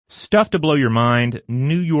Stuff to Blow Your Mind,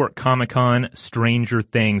 New York Comic-Con, Stranger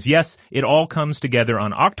Things. Yes, it all comes together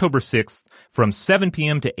on October 6th from 7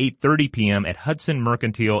 p.m. to 8:30 p.m. at Hudson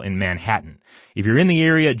Mercantile in Manhattan. If you're in the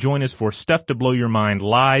area, join us for Stuff to Blow Your Mind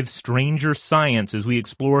Live Stranger Science as we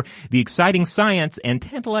explore the exciting science and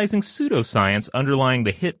tantalizing pseudoscience underlying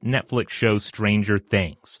the hit Netflix show Stranger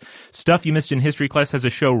Things. Stuff You Missed in History Class has a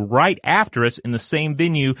show right after us in the same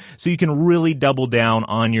venue, so you can really double down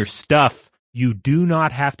on your stuff. You do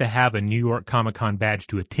not have to have a New York Comic-Con badge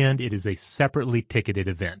to attend. It is a separately ticketed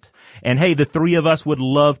event. And hey, the three of us would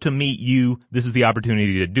love to meet you. This is the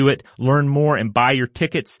opportunity to do it. Learn more and buy your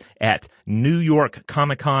tickets at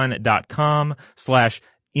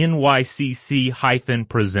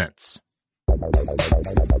newyorkcomiccon.com/NYCC-presents.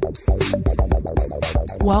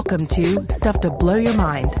 Welcome to Stuff to Blow Your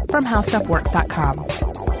Mind from HowStuffWorks.com.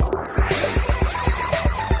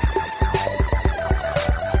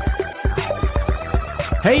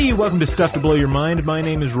 Hey, welcome to Stuff to Blow Your Mind. My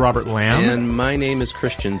name is Robert Lamb. And my name is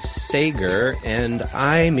Christian Sager, and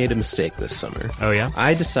I made a mistake this summer. Oh, yeah?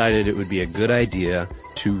 I decided it would be a good idea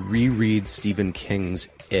to reread Stephen King's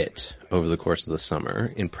It over the course of the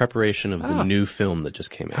summer in preparation of the new film that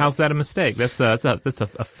just came out. How's that a mistake? That's a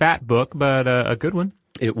fat book, but a good one.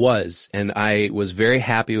 It was, and I was very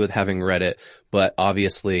happy with having read it, but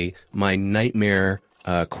obviously my nightmare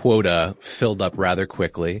quota filled up rather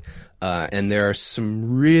quickly. And there are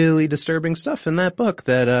some really disturbing stuff in that book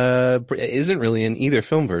that isn't really in either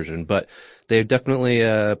film version, but they're definitely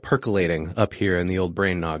percolating up here in the old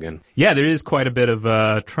brain noggin. Yeah, there is quite a bit of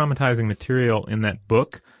traumatizing material in that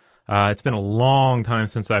book. It's been a long time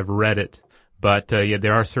since I've read it, but yeah,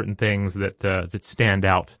 there are certain things that stand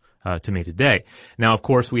out to me today. Now, of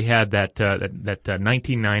course, we had that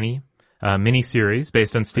 1990 miniseries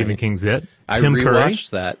based on Stephen King's It. I Tim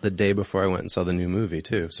rewatched Curry. that the day before I went and saw the new movie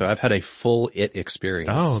too. So I've had a full It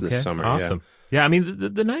experience this summer. Awesome. Yeah, I mean the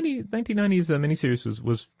 1990s miniseries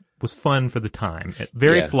was fun for the time.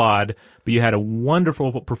 Very flawed, but you had a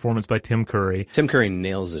wonderful performance by Tim Curry. Tim Curry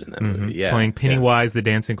nails it in that movie. Yeah, playing Pennywise the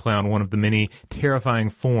Dancing Clown, one of the many terrifying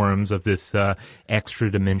forms of this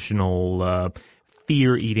extra-dimensional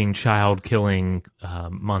fear-eating, child-killing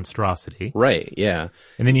monstrosity. Right, yeah.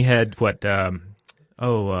 And then you had,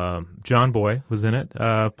 John Boy was in it.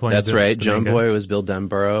 Playing That's right. the John main guy. Boy was Bill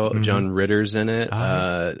Denborough. Mm-hmm. John Ritter's in it.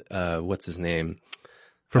 Nice. What's his name?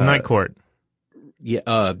 From Night Court.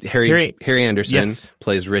 Yeah, Harry Anderson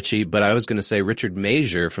plays Richie, but I was going to say Richard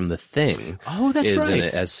Major from The Thing. Oh, that's is right. in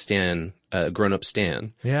it as Stan, grown-up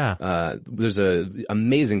Stan. Yeah. There's a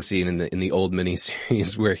amazing scene in the old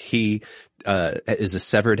miniseries where he is a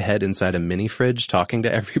severed head inside a mini fridge talking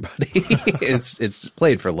to everybody. It's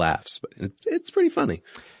played for laughs, but it's pretty funny.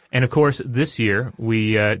 And of course, this year,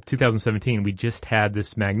 2017, we just had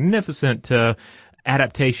this magnificent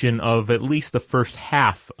adaptation of at least the first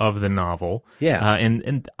half of the novel. Yeah.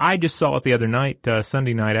 And I just saw it the other night,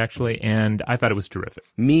 Sunday night actually, and I thought it was terrific.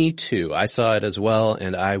 Me too. I saw it as well,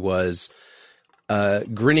 and I was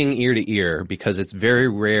grinning ear to ear because it's very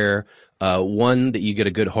rare, one, that you get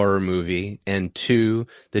a good horror movie, and two,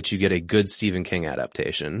 that you get a good Stephen King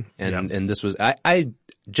adaptation. And this was, I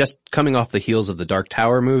just coming off the heels of the Dark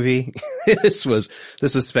Tower movie, this was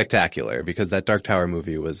spectacular because that Dark Tower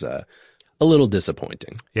movie was, a little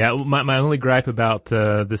disappointing. Yeah, my only gripe about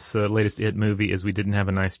this latest It movie is we didn't have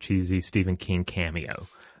a nice cheesy Stephen King cameo.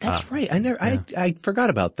 That's right. I forgot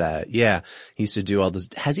about that. Yeah. He used to do all those.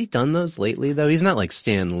 Has he done those lately though? He's not like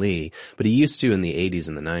Stan Lee, but he used to in the 80s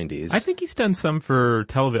and the 90s. I think he's done some for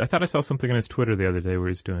television. I thought I saw something on his Twitter the other day where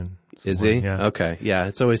he's doing. Is he? Yeah. Okay. Yeah.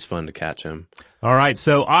 It's always fun to catch him. All right.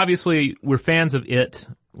 So obviously we're fans of It.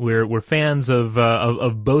 We're fans of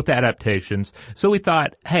both adaptations. So we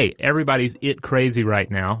thought, hey, everybody's It crazy right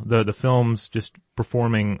now. The film's just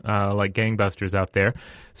performing like gangbusters out there.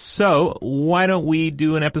 So why don't we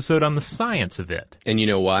do an episode on the science of It? And you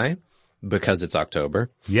know why? Because it's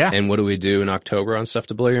October. Yeah. And what do we do in October on Stuff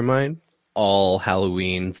to Blow Your Mind? All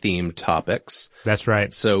Halloween themed topics. That's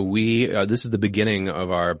right. So this is the beginning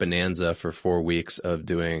of our bonanza for 4 weeks of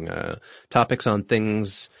doing topics on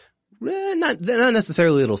things not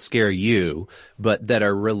necessarily that'll scare you, but that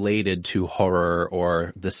are related to horror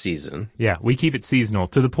or the season. Yeah, we keep it seasonal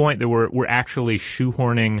to the point that we're actually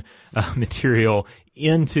shoehorning material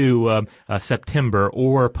into September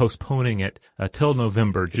or postponing it till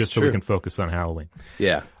November just so we can focus on Halloween.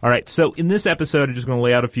 Yeah. All right, so in this episode, I'm just going to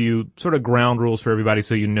lay out a few sort of ground rules for everybody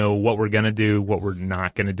so you know what we're going to do, what we're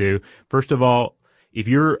not going to do. First of all, if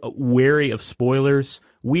you're wary of spoilers,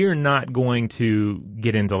 we are not going to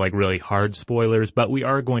get into like really hard spoilers, but we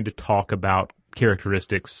are going to talk about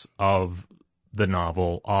characteristics of the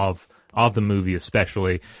novel, of of the movie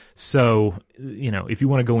especially. So, if you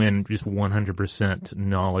want to go in just 100%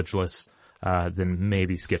 knowledgeless, then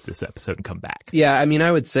maybe skip this episode and come back. Yeah, I mean,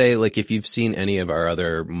 I would say, like, if you've seen any of our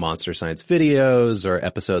other Monster Science videos or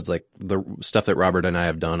episodes, like the stuff that Robert and I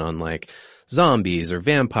have done on, like, zombies or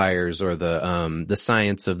vampires or the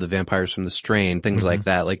science of the vampires from the strain, things like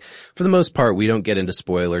that. Like, for the most part, we don't get into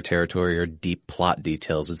spoiler territory or deep plot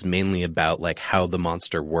details. It's mainly about, like, how the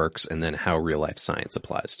monster works and then how real life science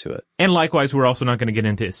applies to it. And likewise, we're also not going to get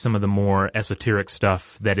into some of the more esoteric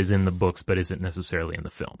stuff that is in the books but isn't necessarily in the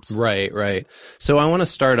films. Right, right. So I want to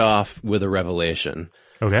start off with a revelation.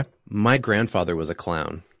 Okay. My grandfather was a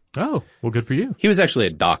clown. Oh, well, good for you. He was actually a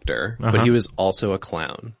doctor, but he was also a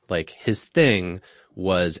clown. Like, his thing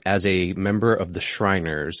was, as a member of the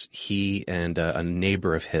Shriners, he and a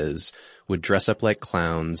neighbor of his would dress up like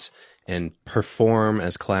clowns and perform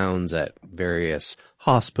as clowns at various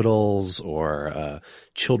hospitals or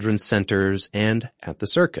children's centers and at the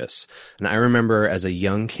circus. And I remember as a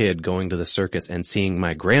young kid going to the circus and seeing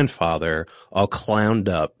my grandfather all clowned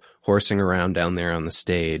up, horsing around down there on the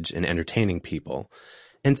stage and entertaining people.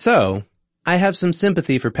 And so, I have some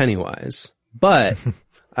sympathy for Pennywise, but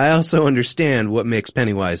I also understand what makes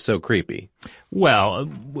Pennywise so creepy. Well,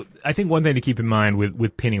 I think one thing to keep in mind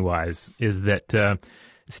with Pennywise is that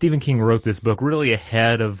Stephen King wrote this book really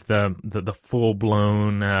ahead of the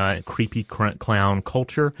full-blown creepy clown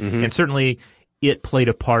culture, and certainly it played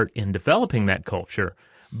a part in developing that culture.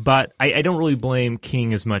 But I don't really blame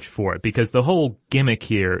King as much for it, because the whole gimmick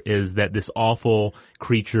here is that this awful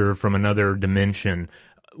creature from another dimension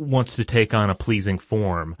wants to take on a pleasing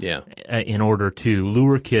form in order to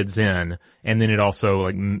lure kids in, and then it also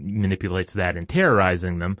like manipulates that in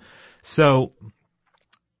terrorizing them. So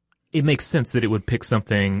it makes sense that it would pick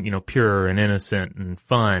something, pure and innocent and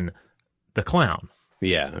fun, the clown.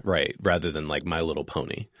 Yeah, right. Rather than like My Little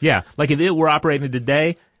Pony. Yeah, like if it were operating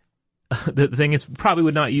today, the thing is, probably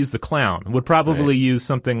would not use the clown. Would probably use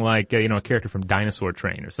something like, a character from Dinosaur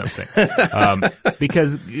Train or something.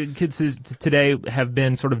 Because kids today have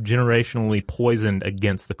been sort of generationally poisoned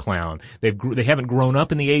against the clown. They haven't grown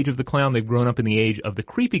up in the age of the clown. They've grown up in the age of the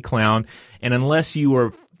creepy clown. And unless you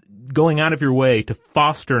are going out of your way to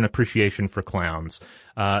foster an appreciation for clowns,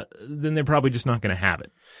 then they're probably just not going to have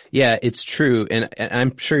it. Yeah, it's true. And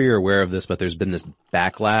I'm sure you're aware of this, but there's been this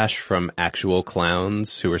backlash from actual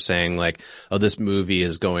clowns who are saying like, oh, this movie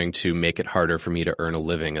is going to make it harder for me to earn a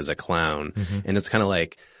living as a clown. And it's kind of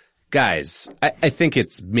like, guys, I think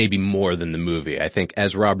it's maybe more than the movie. I think,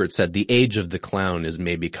 as Robert said, the age of the clown is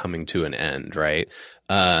maybe coming to an end, right?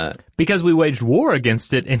 Because we waged war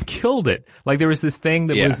against it and killed it. Like there was this thing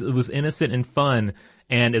that was innocent and fun,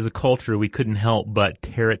 and as a culture we couldn't help but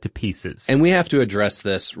tear it to pieces. And we have to address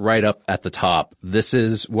this right up at the top. This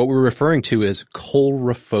is what we're referring to as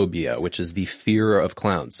coulrophobia, which is the fear of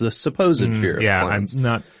clowns, the supposed fear of clowns.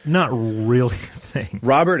 Yeah, not really a thing.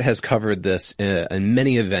 Robert has covered this in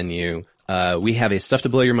many a venue. We have a Stuff to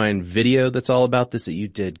Blow Your Mind video that's all about this that you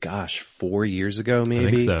did, 4 years ago maybe?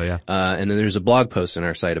 I think so, yeah. And then there's a blog post on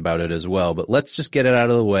our site about it as well. But let's just get it out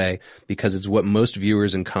of the way because it's what most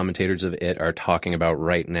viewers and commentators of it are talking about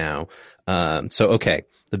right now. Okay,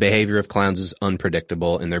 the behavior of clowns is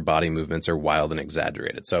unpredictable and their body movements are wild and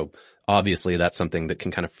exaggerated. So obviously that's something that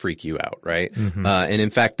can kind of freak you out, right? And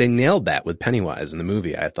in fact, they nailed that with Pennywise in the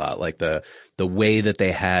movie, I thought. Like the way that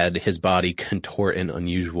they had his body contort in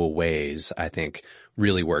unusual ways, I think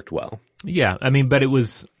really worked well. Yeah, I mean, but it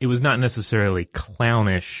was not necessarily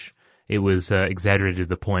clownish. It was exaggerated to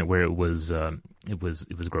the point where it was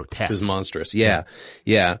grotesque. It was monstrous. Yeah.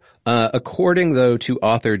 According though to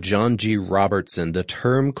author John G. Robertson, the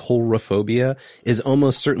term coulrophobia is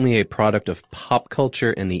almost certainly a product of pop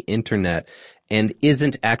culture and the internet, and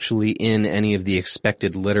isn't actually in any of the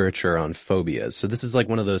expected literature on phobias. So this is like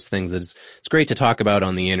one of those things that it's great to talk about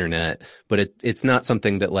on the internet, but it's not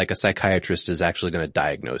something that like a psychiatrist is actually going to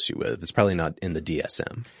diagnose you with. It's probably not in the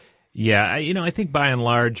DSM. Yeah, I think by and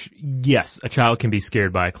large, yes, a child can be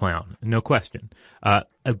scared by a clown, no question.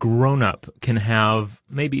 A grown-up can have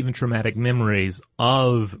maybe even traumatic memories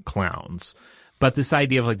of clowns. But this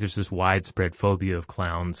idea of like there's this widespread phobia of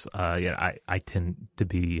clowns, I tend to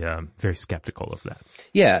be very skeptical of that.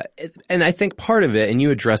 Yeah, and I think part of it, and you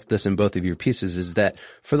addressed this in both of your pieces, is that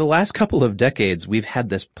for the last couple of decades, we've had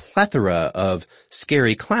this plethora of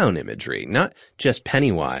scary clown imagery. Not just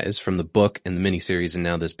Pennywise from the book and the miniseries and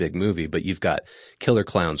now this big movie, but you've got killer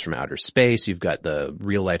clowns from outer space, you've got the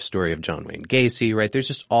real-life story of John Wayne Gacy, right? There's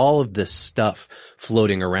just all of this stuff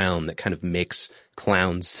floating around that kind of makes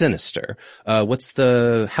clowns sinister. What's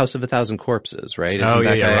the House of a Thousand Corpses, right? Isn't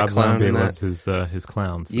that guy Rob Zombie loves his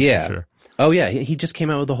clowns. Yeah. For sure. Oh yeah, he just came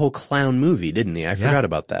out with a whole clown movie, didn't he? I forgot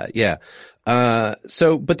about that. Yeah.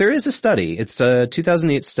 But there is a study. It's a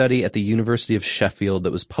 2008 study at the University of Sheffield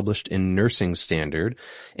that was published in Nursing Standard.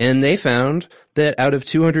 And they found that out of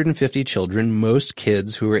 250 children, most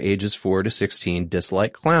kids who are ages 4 to 16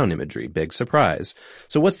 dislike clown imagery. Big surprise.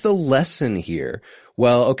 So what's the lesson here?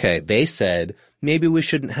 Well, okay, they said maybe we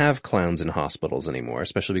shouldn't have clowns in hospitals anymore,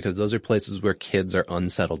 especially because those are places where kids are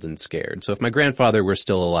unsettled and scared. So if my grandfather were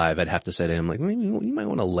still alive, I'd have to say to him, like, maybe you might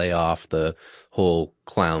want to lay off the whole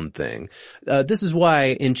clown thing. This is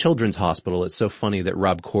why in children's hospital, it's so funny that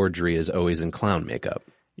Rob Corddry is always in clown makeup.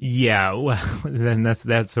 Yeah, well, then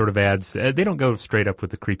that sort of adds, they don't go straight up with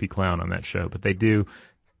the creepy clown on that show, but they do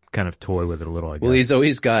kind of toy with it a little, I guess. Well, he's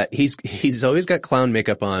always got clown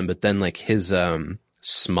makeup on, but then like his,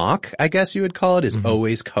 smock, I guess you would call it, is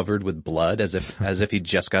always covered with blood as if he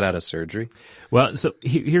just got out of surgery. Well, so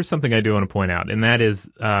here's something I do want to point out, and that is,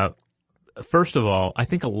 first of all, I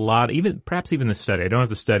think perhaps even the study, I don't have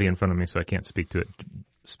the study in front of me, so I can't speak to it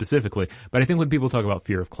specifically, but I think when people talk about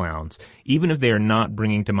fear of clowns, even if they are not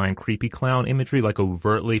bringing to mind creepy clown imagery, like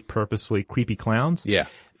overtly, purposefully creepy clowns, yeah,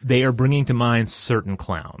 they are bringing to mind certain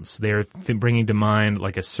clowns. They're bringing to mind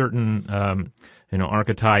like a certain,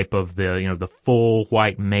 archetype of the full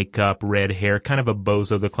white makeup, red hair, kind of a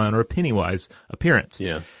Bozo the Clown or a Pennywise appearance.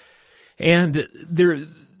 Yeah. And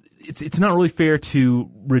it's not really fair to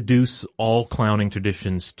reduce all clowning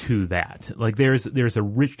traditions to that. Like there's a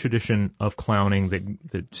rich tradition of clowning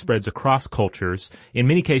that spreads across cultures. In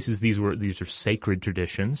many cases, these are sacred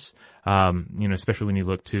traditions. Especially when you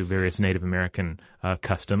look to various Native American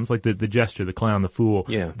customs, like the jester, the clown, the fool.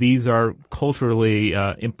 Yeah. These are culturally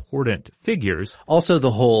important figures. Also, the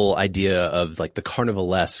whole idea of like the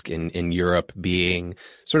carnivalesque in Europe being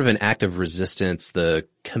sort of an act of resistance, the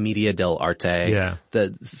commedia dell'arte,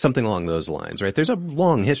 something along those lines, right? There's a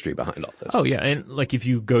long history behind all this. Oh yeah, and like if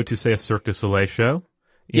you go to say a Cirque du Soleil show,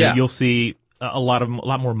 you'll see a lot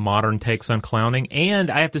more modern takes on clowning. And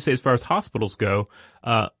I have to say, as far as hospitals go,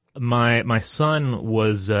 my son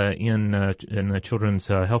was in the Children's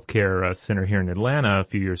Healthcare Center here in Atlanta a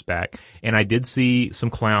few years back, and I did see some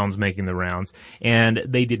clowns making the rounds, and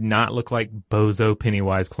they did not look like Bozo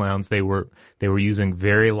Pennywise clowns. They were using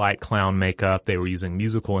very light clown makeup. They were using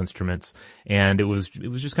musical instruments, and it was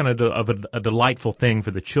just kind of a delightful thing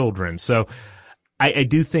for the children. So I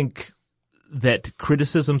do think that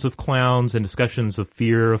criticisms of clowns and discussions of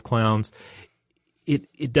fear of clowns,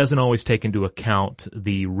 it doesn't always take into account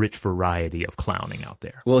the rich variety of clowning out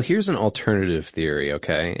there. Well, here's an alternative theory,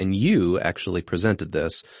 okay? And you actually presented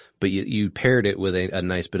this, but you paired it with a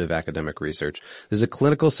nice bit of academic research. There's a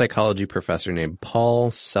clinical psychology professor named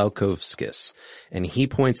Paul Salkovskis, and he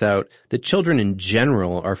points out that children in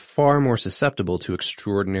general are far more susceptible to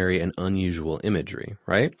extraordinary and unusual imagery,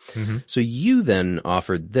 right? Mm-hmm. So you then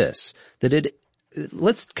offered this,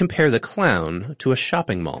 let's compare the clown to a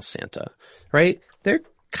shopping mall Santa, right? They're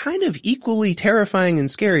kind of equally terrifying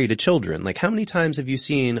and scary to children. Like, how many times have you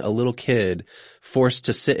seen a little kid forced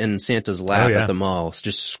to sit in Santa's lap at the mall,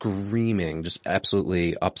 just screaming, just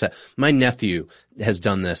absolutely upset? My nephew has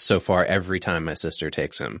done this so far every time my sister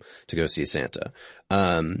takes him to go see Santa.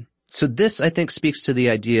 So this, I think, speaks to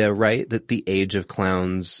the idea, right, that the age of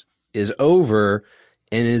clowns is over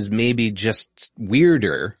and is maybe just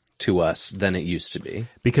weirder to us than it used to be.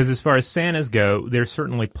 Because as far as Santas go, there's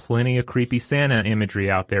certainly plenty of creepy Santa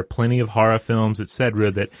imagery out there, plenty of horror films,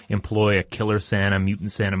 etc., that employ a killer Santa,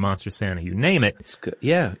 mutant Santa, monster Santa, you name it. That's good.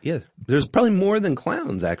 Yeah. There's probably more than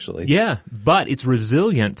clowns, actually. Yeah, but it's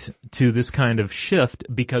resilient to this kind of shift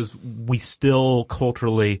because we still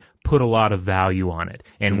culturally put a lot of value on it,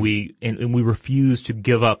 and we refuse to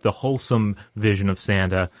give up the wholesome vision of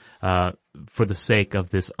Santa for the sake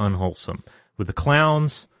of this unwholesome. With the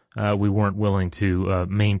clowns, we weren't willing to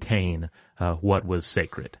maintain what was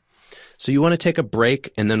sacred. So you want to take a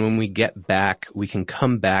break, and then when we get back, we can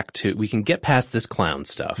get past this clown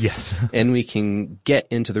stuff. Yes. And we can get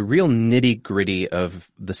into the real nitty-gritty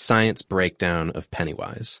of the science breakdown of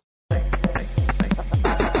Pennywise.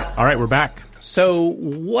 All right, we're back. So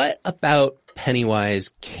what about Pennywise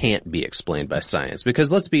can't be explained by science?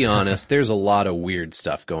 Because let's be honest, there's a lot of weird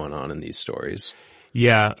stuff going on in these stories.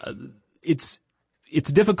 Yeah, it's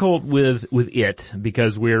difficult with it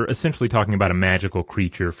because we're essentially talking about a magical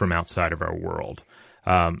creature from outside of our world.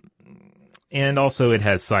 And also it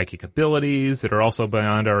has psychic abilities that are also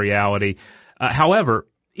beyond our reality. However,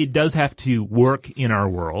 it does have to work in our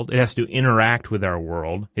world. It has to interact with our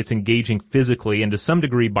world. It's engaging physically and to some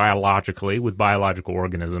degree biologically with biological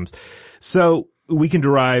organisms. So we can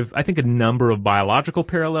derive, I think, a number of biological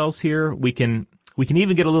parallels here. We can We can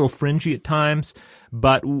even get a little fringy at times,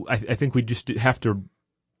 but I think we just have to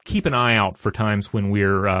keep an eye out for times when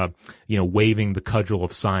we're, waving the cudgel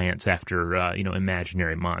of science after,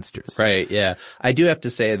 imaginary monsters. Right, yeah. I do have to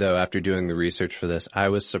say, though, after doing the research for this, I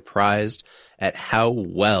was surprised at how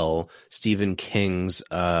well Stephen King's,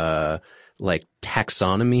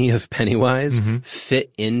 taxonomy of Pennywise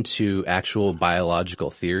fit into actual biological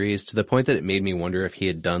theories, to the point that it made me wonder if he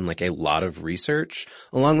had done a lot of research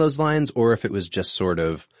along those lines, or if it was just sort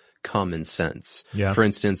of common sense. Yeah. For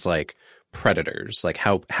instance, predators,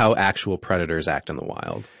 how actual predators act in the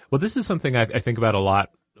wild. Well, this is something I think about a lot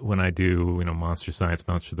when I do, Monster Science,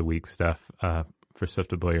 Monster of the Week stuff, for stuff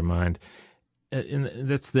to blow your mind. And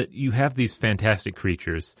that's that you have these fantastic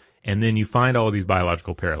creatures, and then you find all of these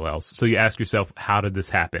biological parallels. So you ask yourself, how did this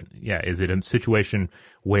happen? Yeah, is it a situation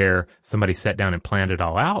where somebody sat down and planned it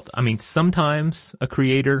all out? I mean, sometimes a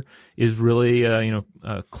creator is really,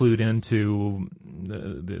 clued into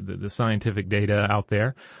the scientific data out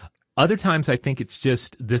there. Other times I think it's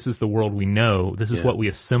just, this is the world we know. This is what we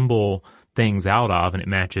assemble things out of, and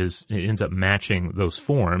it ends up matching those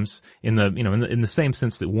forms in the same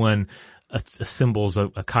sense that one assembles a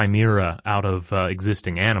chimera out of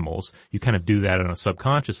existing animals. You kind of do that on a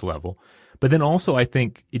subconscious level. But then also I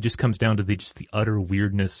think it just comes down to the utter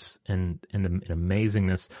weirdness and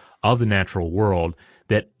amazingness of the natural world,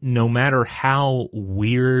 that no matter how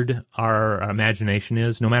weird our imagination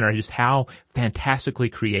is, no matter just how fantastically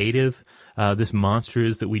creative this monster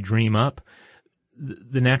is that we dream up,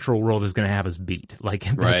 the natural world is going to have us beat.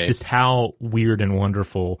 That's just how weird and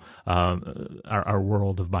wonderful our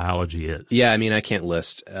world of biology is. Yeah, I mean, I can't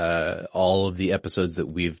list all of the episodes that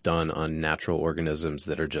we've done on natural organisms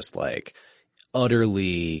that are just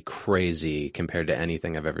utterly crazy compared to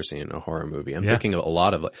anything I've ever seen in a horror movie. I'm thinking of a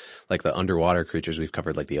lot of the underwater creatures we've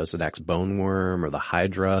covered, like the Osedax bone worm or the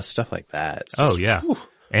Hydra, stuff like that. Whew.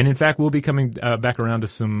 And in fact, we'll be coming back around to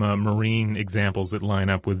some marine examples that line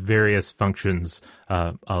up with various functions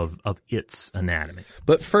of its anatomy.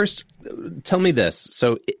 But first, tell me this.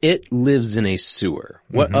 So it lives in a sewer.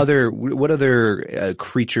 What other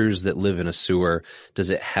creatures that live in a sewer does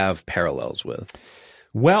it have parallels with?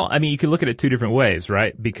 Well, I mean, you could look at it two different ways,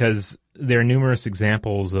 right? Because there are numerous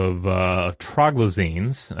examples of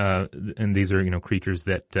troglozines, and these are creatures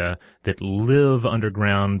that live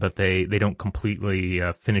underground, but they don't completely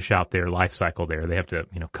finish out their life cycle there. They have to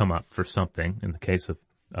come up for something. In the case of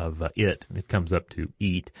it comes up to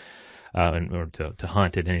eat. Or to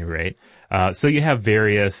hunt at any rate. So you have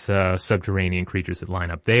various subterranean creatures that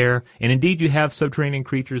line up there. And indeed you have subterranean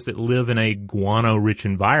creatures that live in a guano-rich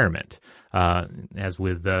environment, as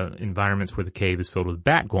with environments where the cave is filled with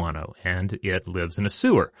bat guano, and it lives in a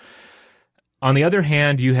sewer. On the other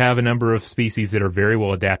hand, you have a number of species that are very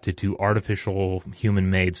well adapted to artificial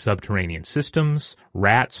human-made subterranean systems,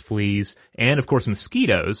 rats, fleas, and of course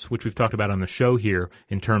mosquitoes, which we've talked about on the show here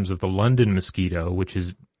in terms of the London mosquito, which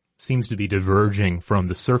seems to be diverging from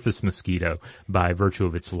the surface mosquito by virtue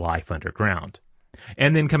of its life underground.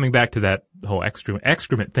 And then coming back to that whole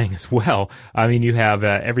excrement thing as well, I mean, you have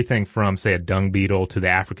everything from, say, a dung beetle to the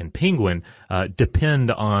African penguin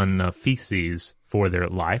depend on feces for their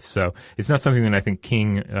life. So it's not something that I think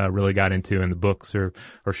King really got into in the books or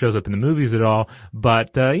shows up in the movies at all.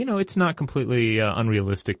 But, it's not completely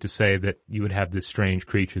unrealistic to say that you would have this strange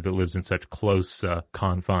creature that lives in such close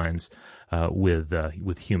confines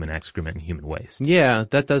with human excrement and human waste. Yeah,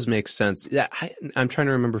 that does make sense. Yeah, I'm trying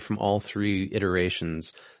to remember from all three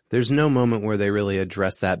iterations. There's no moment where they really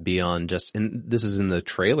address that beyond just, and this is in the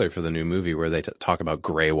trailer for the new movie where they talk about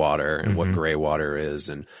gray water and what gray water is,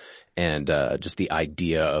 and just the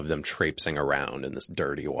idea of them traipsing around in this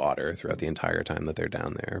dirty water throughout the entire time that they're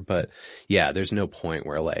down there. But yeah, there's no point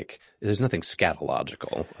where there's nothing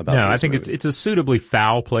scatological about. No, I think it's a suitably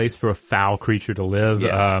foul place for a foul creature to live.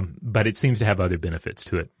 Yeah. But it seems to have other benefits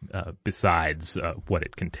to it besides what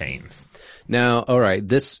it contains. Now, all right,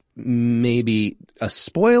 this may be a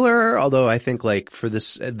spoiler, although I think for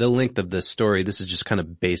the length of this story, this is just kind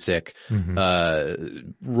of basic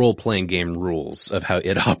role-playing game rules of how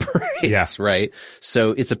it operates, right?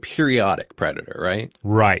 So it's a periodic predator, right?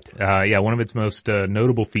 Right. One of its most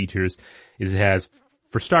notable features is it has,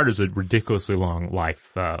 for starters, a ridiculously long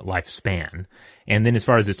lifespan. And then as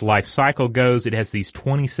far as its life cycle goes, it has these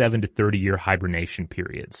 27 to 30 year hibernation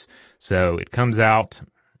periods. So it comes out,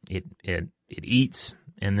 it eats,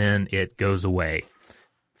 and then it goes away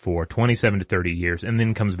for 27 to 30 years and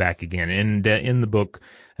then comes back again. And in the book,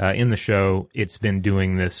 in the show, it's been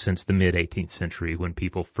doing this since the mid-18th century when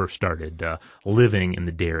people first started living in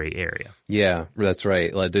the Derry area. Yeah, that's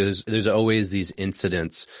right. Like there's always these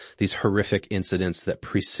incidents, these horrific incidents that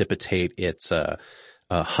precipitate its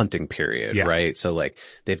hunting period, right? So like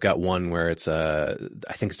they've got one where it's I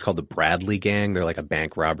think it's called the Bradley Gang. They're like a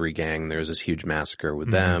bank robbery gang. There was this huge massacre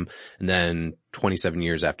with them. And then 27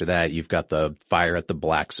 years after that, you've got the fire at the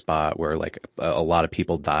Black Spot where like a lot of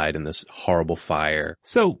people died in this horrible fire.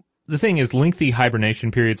 So the thing is, lengthy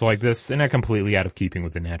hibernation periods like this, they're not completely out of keeping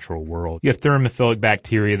with the natural world. You have thermophilic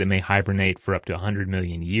bacteria that may hibernate for up to 100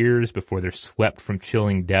 million years before they're swept from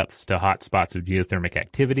chilling depths to hot spots of geothermic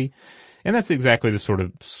activity. And that's exactly the sort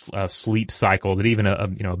of sleep cycle that even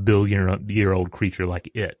a billion-year-old creature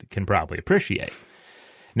like it can probably appreciate.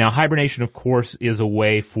 Now, hibernation, of course, is a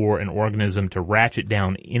way for an organism to ratchet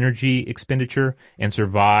down energy expenditure and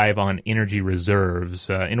survive on energy reserves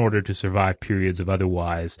in order to survive periods of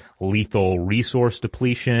otherwise lethal resource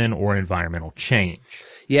depletion or environmental change.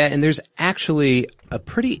 Yeah, and there's actually a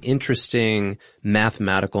pretty interesting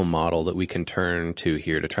mathematical model that we can turn to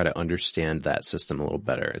here to try to understand that system a little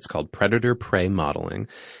better. It's called predator-prey modeling,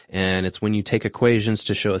 and it's when you take equations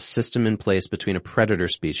to show a system in place between a predator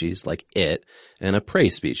species, like it, and a prey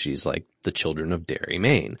species, like the children of Derry,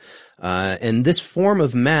 Maine. And this form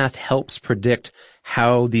of math helps predict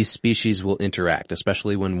how these species will interact,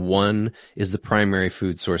 especially when one is the primary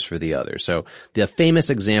food source for the other. So the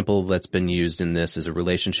famous example that's been used in this is a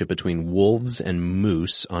relationship between wolves and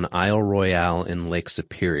moose on Isle Royale in Lake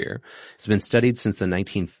Superior. It's been studied since the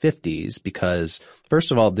 1950s because,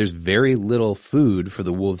 first of all, there's very little food for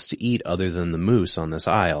the wolves to eat other than the moose on this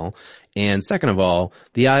isle. And second of all,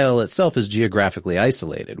 the isle itself is geographically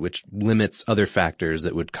isolated, which limits other factors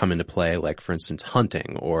that would come into play, like, for instance,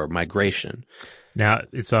 hunting or migration. Now,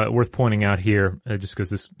 it's worth pointing out here, just because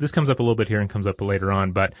this comes up a little bit here and comes up later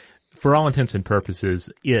on, but for all intents and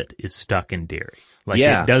purposes, it is stuck in Derry.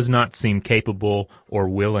 It does not seem capable or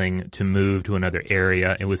willing to move to another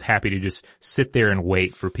area. It was happy to just sit there and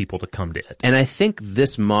wait for people to come to it. And I think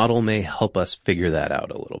this model may help us figure that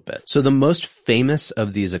out a little bit. So the most famous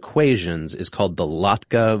of these equations is called the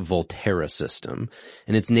Lotka-Volterra system,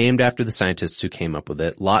 and it's named after the scientists who came up with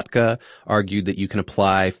it. Lotka argued that you can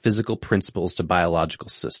apply physical principles to biological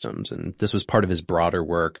systems, and this was part of his broader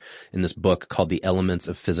work in this book called The Elements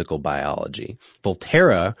of Physical Biology.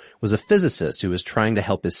 Volterra was a physicist who was trying to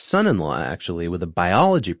help his son-in-law, actually, with a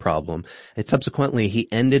biology problem, and subsequently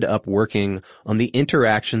he ended up working on the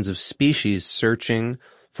interactions of species searching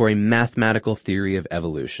for a mathematical theory of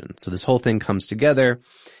evolution. So this whole thing comes together.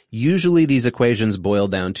 Usually these equations boil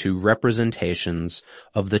down to representations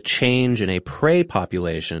of the change in a prey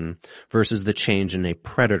population versus the change in a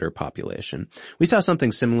predator population. We saw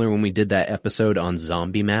something similar when we did that episode on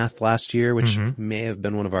zombie math last year, which may have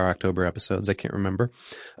been one of our October episodes. I can't remember.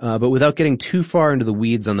 But without getting too far into the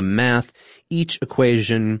weeds on the math, each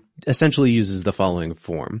equation essentially uses the following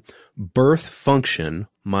form: birth function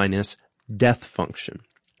minus death function.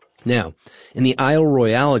 Now, in the Isle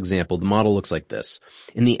Royale example, the model looks like this.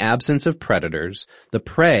 In the absence of predators, the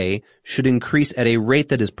prey should increase at a rate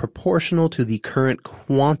that is proportional to the current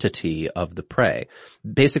quantity of the prey.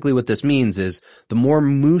 Basically what this means is the more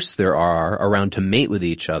moose there are around to mate with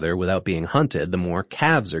each other without being hunted, the more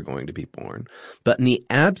calves are going to be born. But in the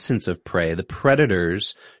absence of prey, the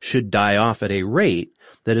predators should die off at a rate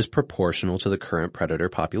that is proportional to the current predator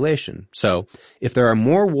population. So if there are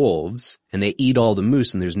more wolves and they eat all the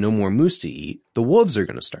moose and there's no more moose to eat, the wolves are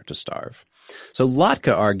going to start to starve. So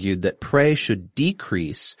Lotka argued that prey should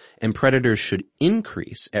decrease and predators should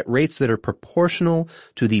increase at rates that are proportional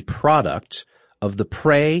to the product of the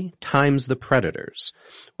prey times the predators.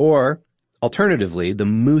 Or alternatively, the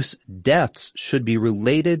moose deaths should be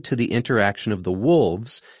related to the interaction of the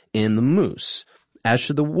wolves in the moose, as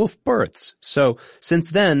should the wolf births. So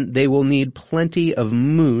since then, they will need plenty of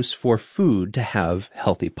moose for food to have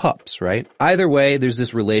healthy pups, right? Either way, there's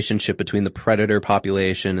this relationship between the predator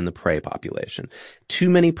population and the prey population.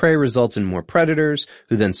 Too many prey results in more predators,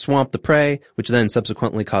 who then swamp the prey, which then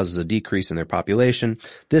subsequently causes a decrease in their population.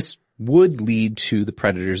 This would lead to the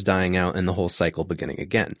predators dying out and the whole cycle beginning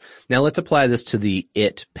again. Now let's apply this to the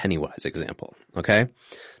it Pennywise example, okay?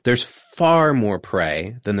 There's far more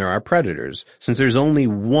prey than there are predators, since there's only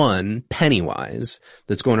one Pennywise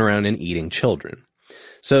that's going around and eating children.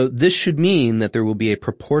 So this should mean that there will be a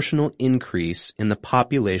proportional increase in the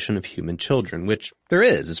population of human children, which there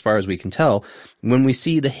is, as far as we can tell. When we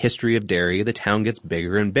see the history of Derry, the town gets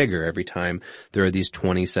bigger and bigger every time there are these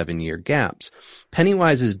 27-year gaps.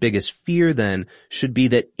 Pennywise's biggest fear, then, should be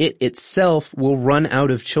that it itself will run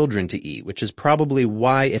out of children to eat, which is probably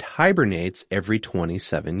why it hibernates every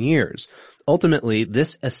 27 years. Ultimately,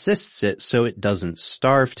 this assists it so it doesn't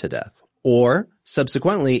starve to death. Or,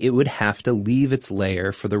 subsequently, it would have to leave its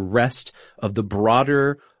lair for the rest of the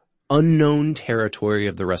broader, unknown territory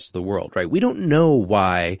of the rest of the world, right? We don't know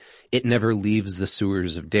why it never leaves the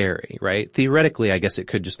sewers of Derry, right? Theoretically, I guess it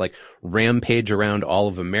could just like rampage around all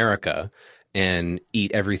of America and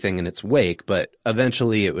eat everything in its wake, but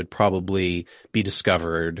eventually it would probably be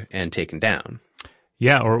discovered and taken down.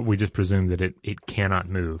 Yeah, or we just presume that it cannot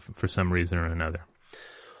move for some reason or another.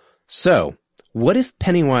 So, what if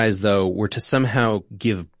Pennywise, though, were to somehow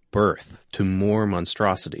give birth to more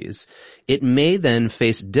monstrosities? It may then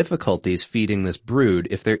face difficulties feeding this brood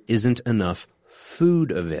if there isn't enough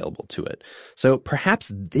food available to it. So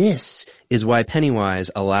perhaps this is why Pennywise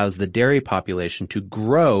allows the Derry population to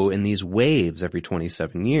grow in these waves every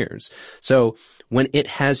 27 years. So when it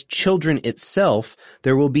has children itself,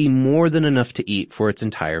 there will be more than enough to eat for its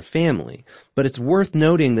entire family. But it's worth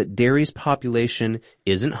noting that Derry's population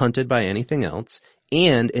isn't hunted by anything else,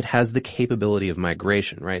 and it has the capability of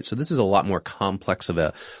migration, right? So this is a lot more complex of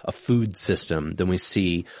a food system than we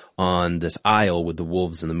see on this isle with the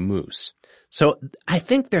wolves and the moose. So I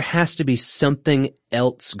think there has to be something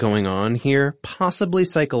else going on here, possibly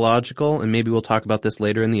psychological, and maybe we'll talk about this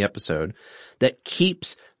later in the episode, that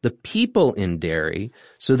keeps the people in Derry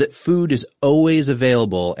so that food is always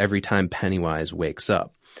available every time Pennywise wakes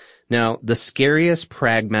up. Now, the scariest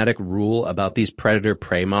pragmatic rule about these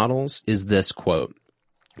predator-prey models is this quote: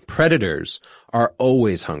 "Predators are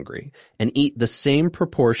always hungry and eat the same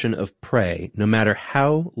proportion of prey no matter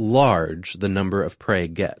how large the number of prey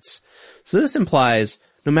gets." So this implies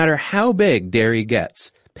no matter how big Derry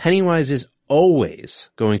gets, Pennywise is always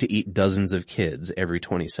going to eat dozens of kids every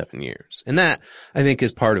 27 years. And that, I think,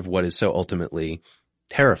 is part of what is so ultimately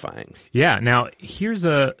terrifying. Yeah. Now, here's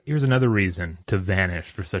another reason to vanish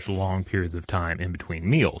for such long periods of time in between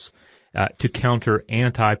meals, to counter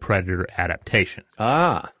anti-predator adaptation.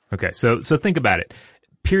 Ah. Okay. So think about it.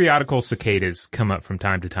 Periodical cicadas come up from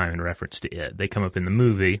time to time in reference to it. They come up in the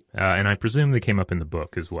movie, and I presume they came up in the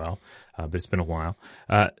book as well, but it's been a while.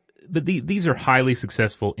 But these are highly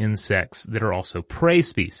successful insects that are also prey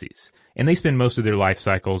species, and they spend most of their life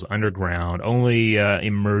cycles underground, only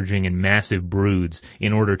emerging in massive broods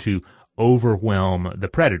in order to overwhelm the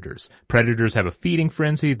predators. Predators have a feeding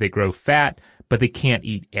frenzy, they grow fat, but they can't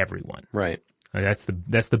eat everyone. Right. That's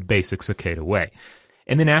the basic cicada way.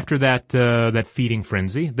 And then after that feeding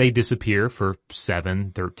frenzy, they disappear for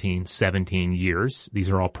 7, 13, 17 years. These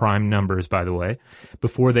are all prime numbers, by the way,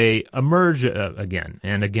 before they emerge again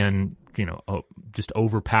and again, just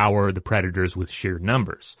overpower the predators with sheer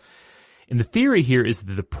numbers. And the theory here is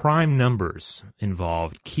that the prime numbers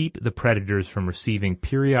involved keep the predators from receiving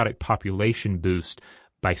periodic population boost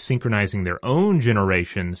by synchronizing their own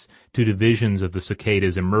generations to divisions of the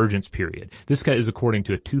cicada's emergence period. This is according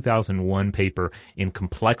to a 2001 paper in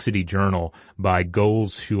Complexity Journal by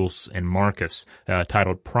Goles, Schultz, and Marcus,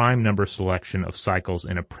 titled Prime Number Selection of Cycles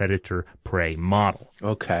in a Predator-Prey Model.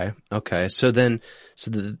 Okay. So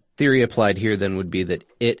the theory applied here then would be that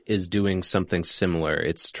it is doing something similar.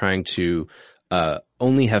 It's trying to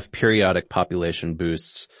only have periodic population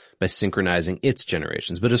boosts by synchronizing its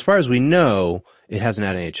generations. But as far as we know, it hasn't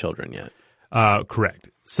had any children yet. Correct.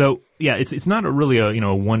 So yeah, it's not really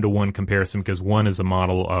a one-to-one comparison, because one is a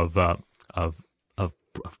model of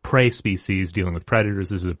prey species dealing with predators.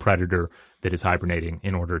 This is a predator that is hibernating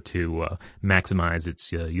in order to maximize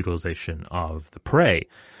its utilization of the prey.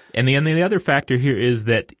 And the other factor here is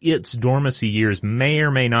that its dormancy years may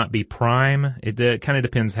or may not be prime. It kind of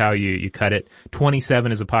depends how you cut it.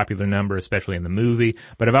 27 is a popular number, especially in the movie,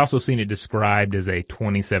 but I've also seen it described as a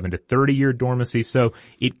 27 to 30 year dormancy, so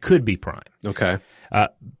it could be prime. Okay.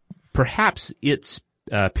 Perhaps its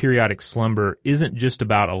periodic slumber isn't just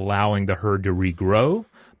about allowing the herd to regrow,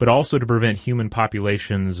 but also to prevent human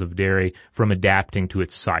populations of Derry from adapting to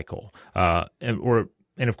its cycle,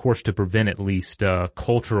 and of course to prevent at least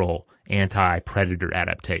cultural anti-predator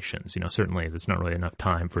adaptations. Certainly there's not really enough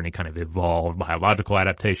time for any kind of evolved biological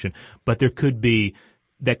adaptation, but that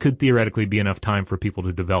could theoretically be enough time for people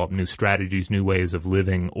to develop new strategies, new ways of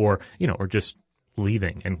living, or just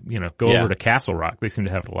leaving and, go over to Castle Rock. They seem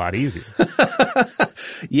to have it a lot easier.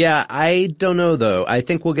 Yeah, I don't know though. I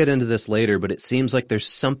think we'll get into this later, but it seems like there's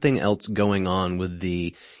something else going on with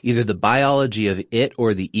either the biology of it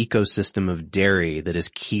or the ecosystem of Derry that is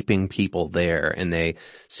keeping people there. And they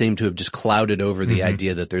seem to have just clouded over the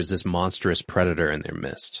idea that there's this monstrous predator in their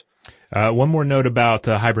midst. One more note about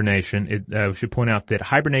hibernation. We should point out that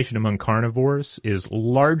hibernation among carnivores is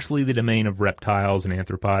largely the domain of reptiles and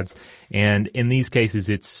arthropods, and in these cases,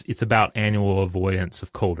 it's about annual avoidance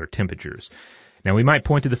of colder temperatures. Now, we might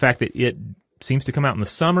point to the fact that it seems to come out in the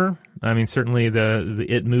summer. I mean, certainly the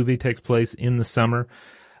It movie takes place in the summer,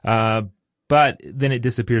 but then it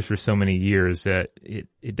disappears for so many years that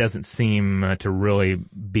it doesn't seem to really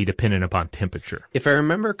be dependent upon temperature. If I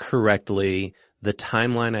remember correctly, the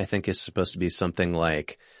timeline, I think, is supposed to be something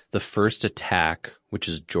like the first attack, which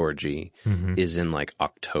is Georgie, is in like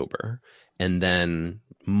October. And then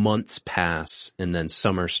months pass and then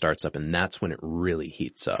summer starts up and that's when it really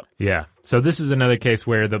heats up. Yeah. So this is another case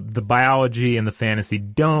where the biology and the fantasy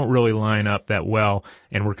don't really line up that well,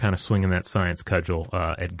 and we're kind of swinging that science cudgel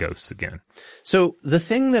at ghosts again. So the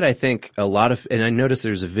thing that I think and I noticed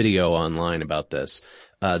there's a video online about this,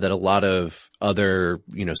 that a lot of other,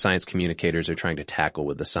 science communicators are trying to tackle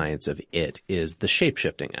with the science of it is the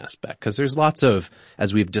shape-shifting aspect. Because there's lots of,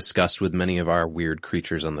 as we've discussed with many of our weird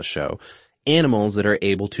creatures on the show, animals that are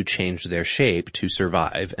able to change their shape to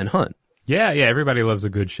survive and hunt. Yeah, everybody loves a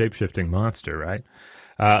good shape-shifting monster, right?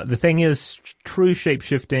 The thing is, true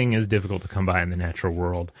shape-shifting is difficult to come by in the natural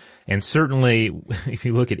world. And certainly, if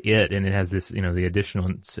you look at it, and it has this, the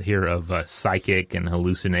additional here of psychic and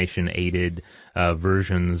hallucination-aided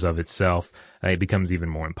versions of itself, it becomes even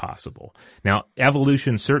more impossible. Now,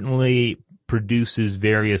 evolution certainly produces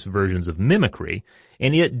various versions of mimicry,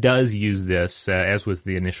 and it does use this, as with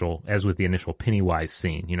the initial Pennywise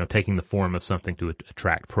scene, taking the form of something to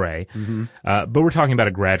attract prey. But we're talking about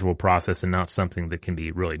a gradual process and not something that can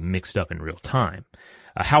be really mixed up in real time.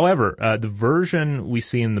 However, the version we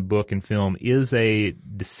see in the book and film is a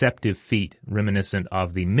deceptive feat reminiscent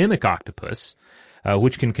of the mimic octopus,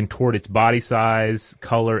 which can contort its body size,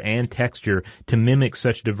 color, and texture to mimic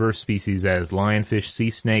such diverse species as lionfish, sea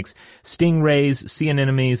snakes, stingrays, sea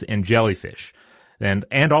anemones, and jellyfish.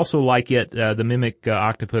 And also like it, the mimic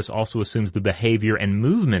octopus also assumes the behavior and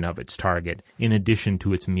movement of its target in addition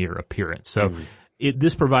to its mere appearance. So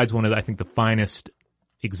this provides one of, I think, the finest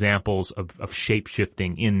examples of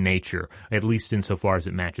shape-shifting in nature, at least insofar as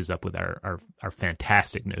it matches up with our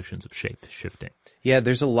fantastic notions of shape-shifting. Yeah,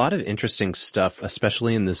 there's a lot of interesting stuff,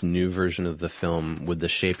 especially in this new version of the film with the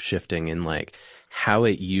shape-shifting and like how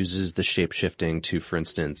it uses the shape-shifting to, for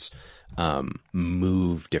instance,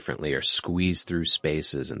 move differently or squeeze through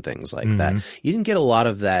spaces and things like that. You didn't get a lot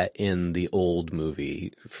of that in the old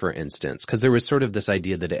movie, for instance, because there was sort of this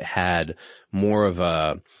idea that it had more of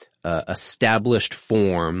a established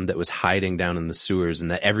form that was hiding down in the sewers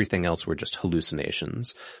and that everything else were just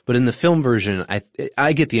hallucinations. But in the film version,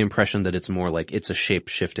 I get the impression that it's more like it's a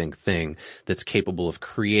shape-shifting thing that's capable of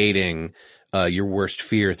creating your worst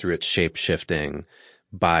fear through its shape-shifting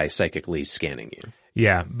by psychically scanning you.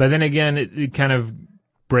 Yeah, but then again, it kind of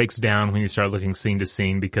breaks down when you start looking scene to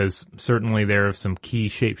scene, because certainly there are some key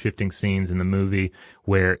shape-shifting scenes in the movie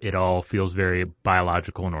where it all feels very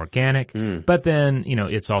biological and organic. But then,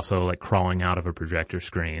 it's also like crawling out of a projector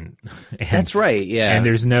screen. That's right, yeah. And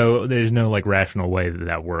there's no like rational way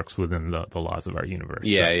that works within the laws of our universe.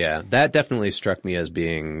 Yeah. That definitely struck me as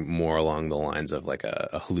being more along the lines of like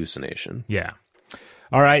a hallucination. Yeah.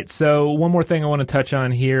 All right, so one more thing I want to touch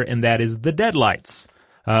on here, and that is the Deadlights.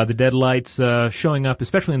 The Deadlights showing up,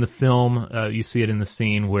 especially in the film. You see it in the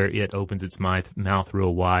scene where it opens its mouth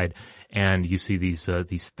real wide, and you see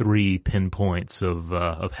these three pinpoints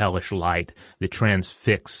of hellish light that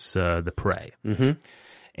transfix the prey.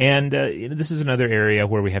 And this is another area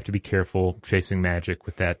where we have to be careful chasing magic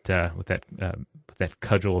with that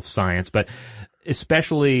cudgel of science, but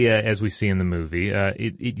especially as we see in the movie,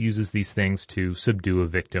 it uses these things to subdue a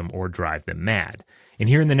victim or drive them mad. And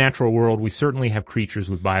here in the natural world, we certainly have creatures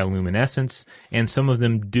with bioluminescence, and some of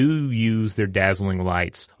them do use their dazzling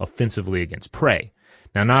lights offensively against prey.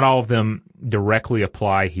 Now, not all of them directly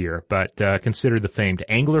apply here, but consider the famed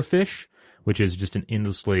anglerfish, which is just an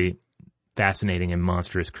endlessly fascinating and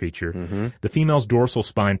monstrous creature. The female's dorsal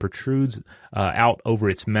spine protrudes out over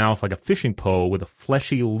its mouth like a fishing pole with a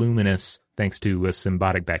fleshy, luminous, thanks to a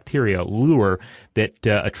symbiotic bacteria, lure that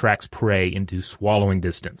attracts prey into swallowing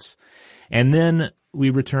distance. And then we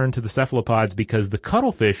return to the cephalopods because the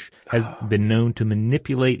cuttlefish has been known to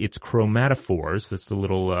manipulate its chromatophores. That's the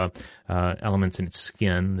little elements in its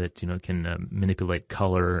skin that can manipulate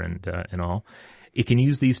color and all. It can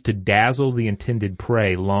use these to dazzle the intended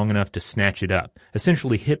prey long enough to snatch it up,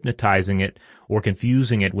 essentially hypnotizing it or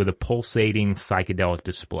confusing it with a pulsating psychedelic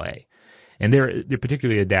display. And they're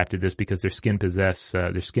particularly adapted to this because their skin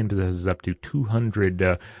possesses up to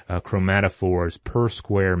 200 chromatophores per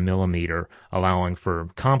square millimeter, allowing for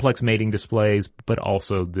complex mating displays, but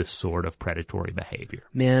also this sort of predatory behavior.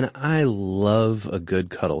 Man, I love a good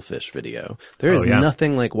cuttlefish video. There is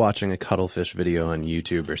nothing like watching a cuttlefish video on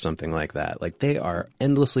YouTube or something like that. Like, they are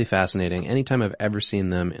endlessly fascinating. Anytime I've ever seen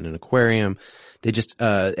them in an aquarium, they just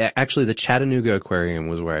actually the Chattanooga Aquarium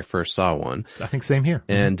was where I first saw one. I think same here.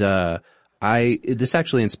 And this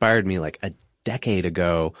actually inspired me like a decade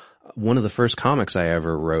ago. One of the first comics I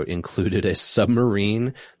ever wrote included a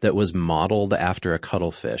submarine that was modeled after a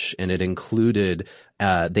cuttlefish, and it included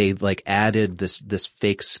they like added this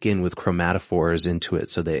fake skin with chromatophores into it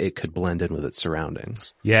so that it could blend in with its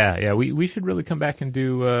surroundings. Yeah, we should really come back and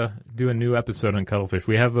do a new episode on cuttlefish.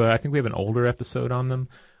 We have I think we have an older episode on them.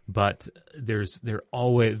 But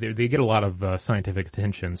they get a lot of scientific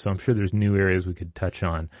attention, so I'm sure there's new areas we could touch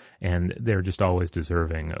on, and they're just always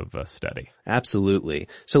deserving of study. Absolutely.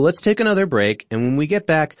 So let's take another break, and when we get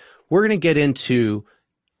back, we're going to get into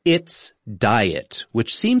its diet,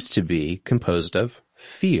 which seems to be composed of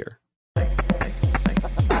fear.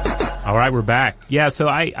 All right, we're back. Yeah, so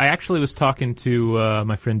I actually was talking to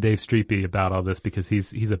my friend Dave Streepy about all this because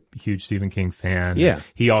he's a huge Stephen King fan. Yeah.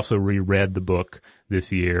 He also reread the book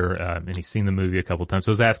this year, and he's seen the movie a couple of times.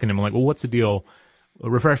 So I was asking him, like, well, what's the deal?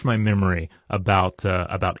 Refresh my memory about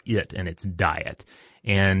it and its diet.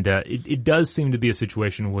 And it does seem to be a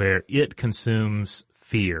situation where it consumes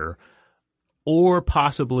fear or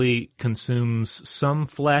possibly consumes some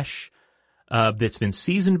flesh that's been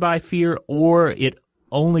seasoned by fear, or it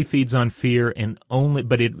only feeds on fear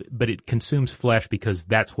but it consumes flesh because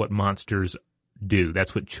that's what monsters do.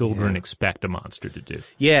 That's what children expect a monster to do.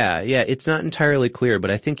 Yeah. It's not entirely clear,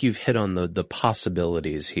 but I think you've hit on the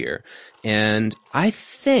possibilities here. And I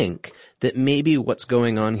think that maybe what's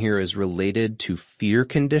going on here is related to fear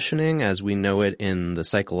conditioning as we know it in the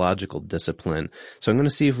psychological discipline. So I'm going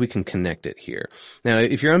to see if we can connect it here. Now,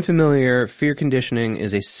 if you're unfamiliar, fear conditioning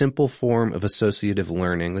is a simple form of associative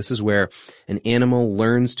learning. This is where an animal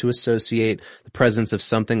learns to associate the presence of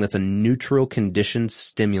something that's a neutral conditioned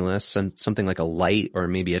stimulus, something like a light or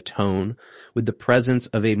maybe a tone, with the presence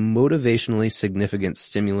of a motivationally significant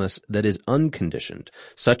stimulus that is unconditioned,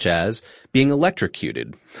 such as being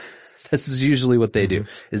electrocuted. This is usually what they do,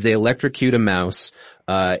 is they electrocute a mouse,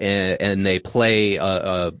 and they play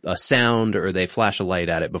a sound or they flash a light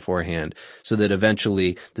at it beforehand so that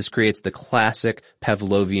eventually this creates the classic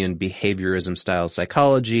Pavlovian behaviorism style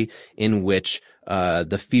psychology in which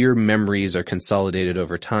the fear memories are consolidated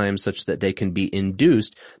over time such that they can be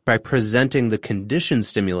induced by presenting the conditioned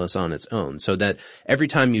stimulus on its own, so that every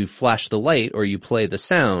time you flash the light or you play the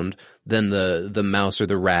sound, then the mouse or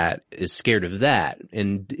the rat is scared of that,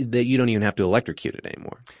 and that you don't even have to electrocute it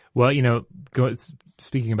anymore. Well,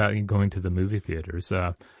 speaking about going to the movie theaters,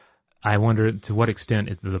 I wonder to what extent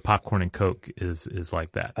the popcorn and Coke is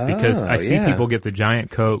like that. Because I see people get the giant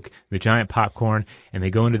Coke, the giant popcorn, and they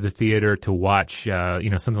go into the theater to watch,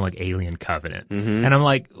 something like Alien Covenant. Mm-hmm. And I'm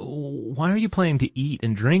like, why are you planning to eat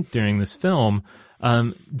and drink during this film?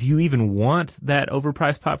 Do you even want that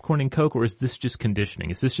overpriced popcorn and Coke, or is this just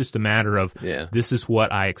conditioning? Is this just a matter of, this is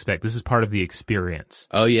what I expect? This is part of the experience.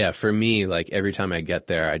 Oh yeah. For me, like every time I get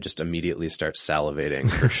there, I just immediately start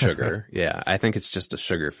salivating for sugar. Yeah. I think it's just a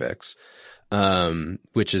sugar fix,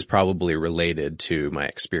 which is probably related to my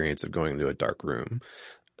experience of going to a dark room.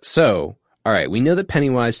 So, all right, we know that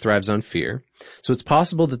Pennywise thrives on fear, so it's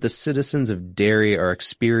possible that the citizens of Derry are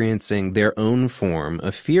experiencing their own form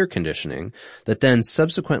of fear conditioning that then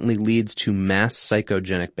subsequently leads to mass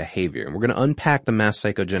psychogenic behavior. And we're going to unpack the mass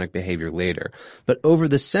psychogenic behavior later. But over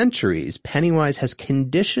the centuries, Pennywise has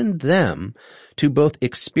conditioned them to both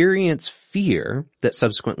experience fear that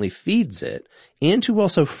subsequently feeds it and to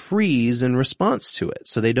also freeze in response to it,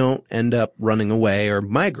 so they don't end up running away or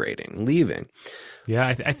migrating, leaving. Yeah,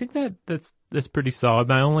 I think that's pretty solid.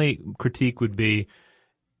 My only critique would be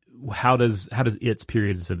how does its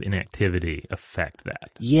periods of inactivity affect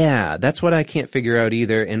that? Yeah, that's what I can't figure out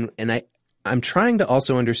either. And I'm trying to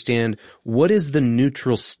also understand what is the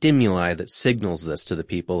neutral stimuli that signals this to the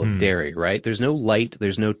people of Derry, right? There's no light,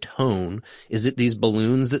 there's no tone. Is it these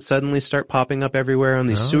balloons that suddenly start popping up everywhere on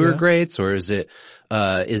these sewer grates, or is it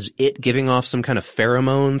giving off some kind of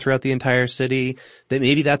pheromone throughout the entire city? That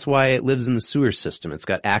maybe that's why it lives in the sewer system. It's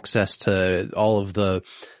got access to all of the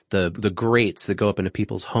grates that go up into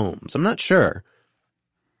people's homes. I'm not sure.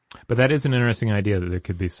 But that is an interesting idea that there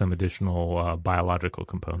could be some additional biological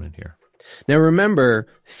component here. Now remember,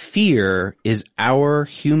 fear is our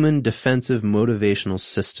human defensive motivational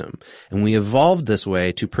system, and we evolved this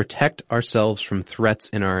way to protect ourselves from threats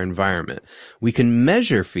in our environment. We can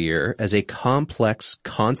measure fear as a complex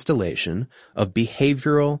constellation of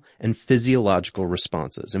behavioral and physiological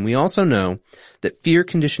responses. And we also know that fear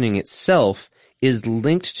conditioning itself is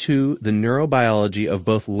linked to the neurobiology of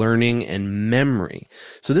both learning and memory.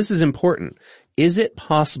 So this is important. Is it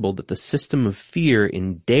possible that the system of fear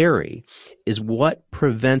in Derry is what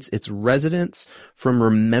prevents its residents from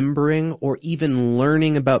remembering or even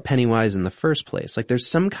learning about Pennywise in the first place? Like there's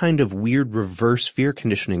some kind of weird reverse fear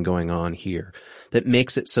conditioning going on here that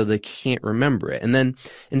makes it so they can't remember it. And then,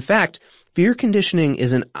 in fact, fear conditioning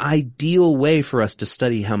is an ideal way for us to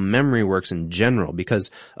study how memory works in general, because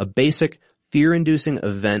a basic fear-inducing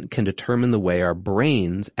event can determine the way our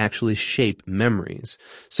brains actually shape memories.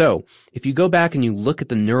 So, if you go back and you look at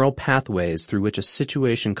the neural pathways through which a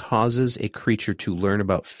situation causes a creature to learn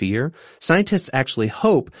about fear, scientists actually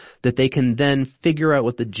hope that they can then figure out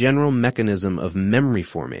what the general mechanism of memory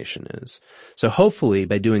formation is. So hopefully,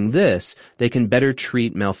 by doing this, they can better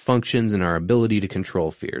treat malfunctions in our ability to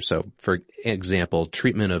control fear. So, for example,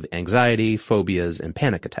 treatment of anxiety, phobias, and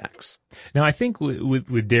panic attacks. Now, I think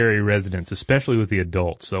with Derry residents, especially with the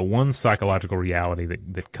adults, so one psychological reality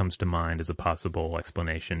that comes to mind as a possible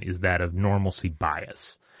explanation is that of normalcy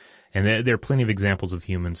bias. And there are plenty of examples of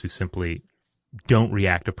humans who simply don't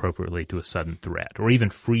react appropriately to a sudden threat, or even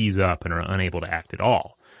freeze up and are unable to act at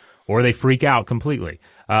all, or they freak out completely.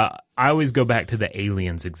 I always go back to the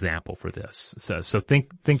Aliens example for this. So think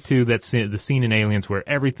too that the scene in Aliens where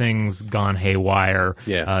everything's gone haywire.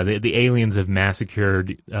 Yeah. The aliens have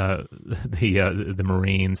massacred the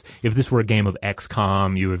Marines. If this were a game of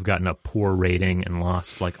XCOM, you would have gotten a poor rating and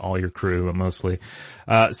lost like all your crew mostly.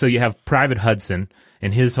 So you have Private Hudson.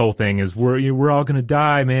 And his whole thing is, we're all going to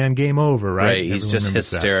die, man. Game over, right? Right. He's just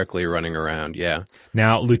hysterically running around. Yeah.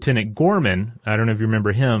 Now, Lieutenant Gorman, I don't know if you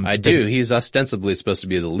remember him. I do. He's ostensibly supposed to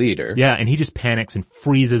be the leader. Yeah. And he just panics and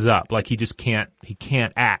freezes up. Like he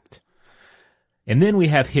can't act. And then we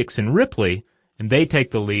have Hicks and Ripley, and they take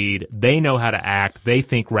the lead. They know how to act. They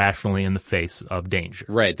think rationally in the face of danger.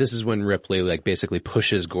 Right. This is when Ripley basically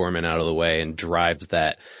pushes Gorman out of the way and drives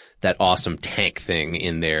that awesome tank thing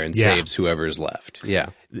in there and saves whoever's left. Yeah.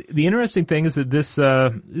 The interesting thing is that this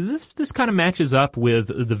kind of matches up with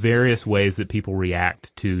the various ways that people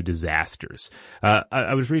react to disasters.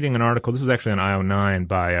 I was reading an article. This was actually on IO9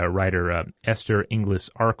 by writer Esther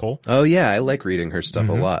Inglis Arkell. Oh yeah, I like reading her stuff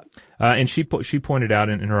a lot. And she pointed out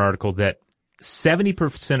in her article that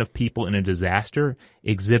 70% of people in a disaster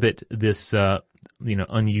exhibit this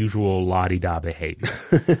unusual la-di-da behavior.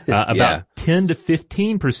 About 10 to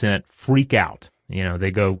 15% freak out.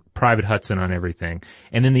 They go Private Hudson on everything.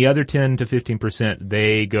 And then the other 10 to 15%,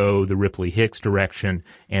 they go the Ripley Hicks direction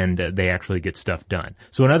and they actually get stuff done.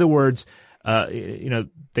 So in other words,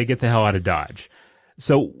 they get the hell out of Dodge.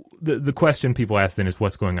 So the question people ask then is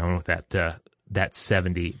what's going on with that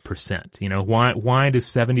 70%? Why does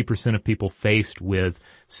 70% of people faced with,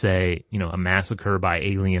 say, a massacre by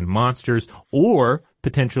alien monsters or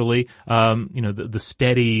potentially, the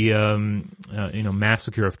steady,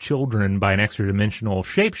 massacre of children by an extra-dimensional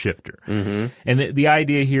shapeshifter? Mm-hmm. And the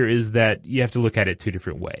idea here is that you have to look at it two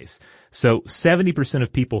different ways. So 70%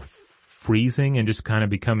 of people freezing and just kind of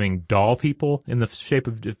becoming doll people in the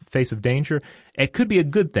face of danger, it could be a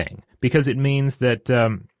good thing because it means that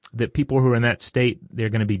people who are in that state, they're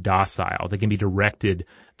going to be docile. They can be directed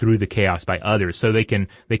through the chaos by others. So they can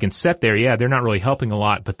sit there. Yeah, they're not really helping a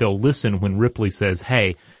lot, but they'll listen when Ripley says,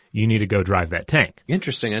 hey, you need to go drive that tank.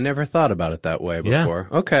 Interesting. I never thought about it that way before.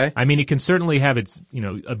 Yeah. Okay. I mean, it can certainly have its,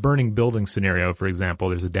 a burning building scenario, for example.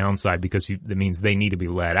 There's a downside because that means they need to be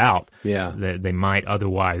let out. Yeah. They might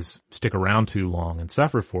otherwise stick around too long and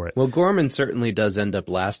suffer for it. Well, Gorman certainly does end up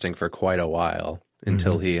lasting for quite a while.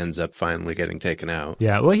 Until he ends up finally getting taken out.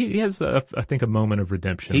 Yeah, well, he has, I think, a moment of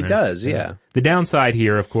redemption. He does, yeah. The downside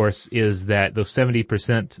here, of course, is that those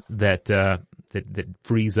 70% that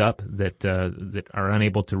freeze up, that are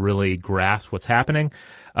unable to really grasp what's happening,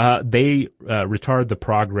 they retard the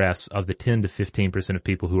progress of the 10 to 15% of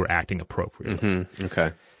people who are acting appropriately. Mm-hmm.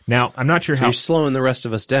 Okay. Now, I'm not sure how. You're slowing the rest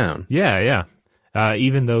of us down. Yeah.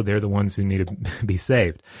 Even though they're the ones who need to be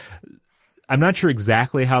saved. I'm not sure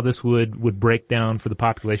exactly how this would break down for the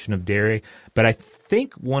population of Derry, but I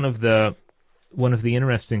think one of the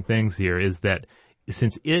interesting things here is that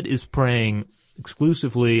since it is preying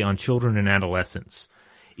exclusively on children and adolescents,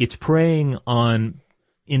 it's preying on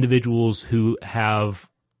individuals who have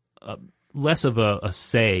less of a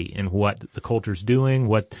say in what the culture's doing,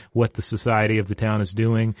 what the society of the town is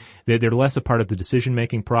doing. They're less a part of the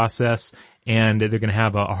decision-making process, and they're going to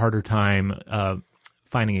have a harder time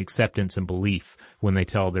finding acceptance and belief when they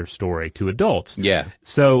tell their story to adults. Yeah.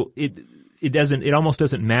 So it almost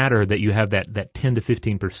doesn't matter that you have that 10 to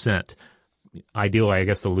 15%, ideally, I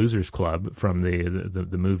guess, the Losers Club from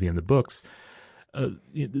the movie and the books.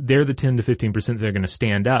 They're the 10 to 15% they're going to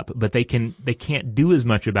stand up, but they can't do as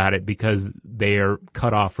much about it because they are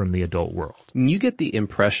cut off from the adult world. You get the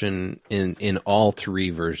impression in all three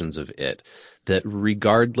versions of it that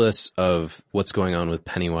regardless of what's going on with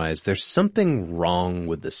Pennywise, there's something wrong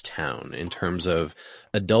with this town in terms of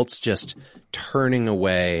adults just turning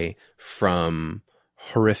away from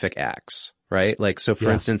horrific acts. Right? Like, so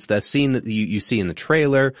for instance, that scene that you see in the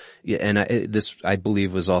trailer, and this I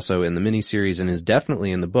believe was also in the miniseries and is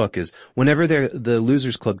definitely in the book, is whenever the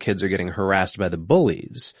Losers Club kids are getting harassed by the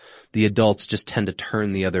bullies, the adults just tend to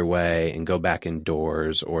turn the other way and go back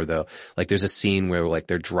indoors, or there's a scene where like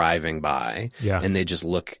they're driving by and they just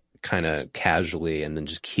look kind of casually and then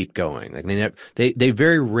just keep going. Like they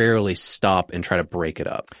very rarely stop and try to break it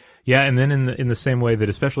up. Yeah, and then in the same way that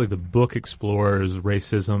especially the book explores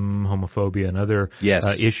racism, homophobia, and other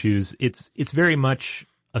issues, it's very much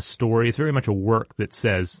a story. It's very much a work that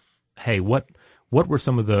says, "Hey, what were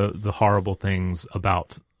some of the horrible things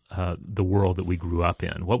about the world that we grew up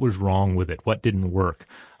in? What was wrong with it? What didn't work?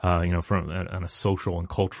 From on a social and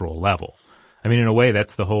cultural level." I mean, in a way,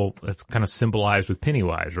 that's kind of symbolized with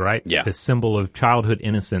Pennywise, right? Yeah. The symbol of childhood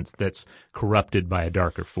innocence that's corrupted by a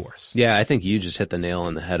darker force. Yeah, I think you just hit the nail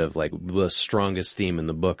on the head of like the strongest theme in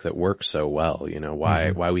the book that works so well,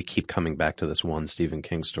 why we keep coming back to this one Stephen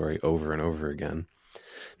King story over and over again.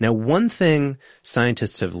 Now, one thing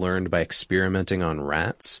scientists have learned by experimenting on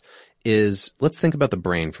rats is, let's think about the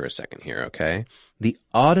brain for a second here, okay? The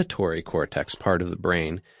auditory cortex part of the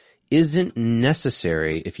brain isn't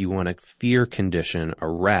necessary if you want to fear condition a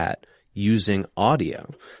rat using audio.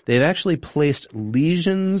 They've actually placed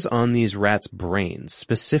lesions on these rats' brains,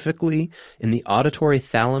 specifically in the auditory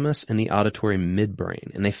thalamus and the auditory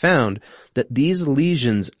midbrain. And they found that these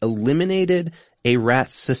lesions eliminated a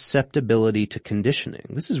rat's susceptibility to conditioning.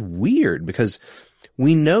 This is weird because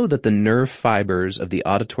we know that the nerve fibers of the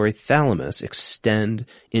auditory thalamus extend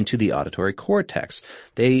into the auditory cortex.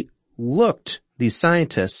 These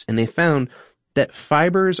scientists, and they found that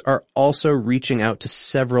fibers are also reaching out to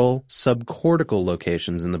several subcortical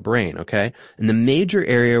locations in the brain, okay? And the major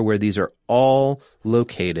area where these are all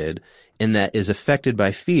located and that is affected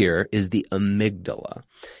by fear is the amygdala.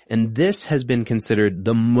 And this has been considered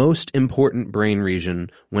the most important brain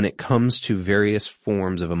region when it comes to various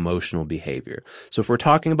forms of emotional behavior. So if we're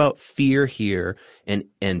talking about fear here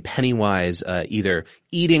and Pennywise either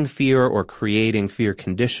eating fear or creating fear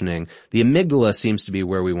conditioning, the amygdala seems to be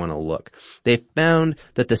where we want to look. They found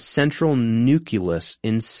that the central nucleus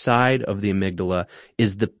inside of the amygdala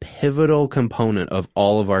is the pivotal component of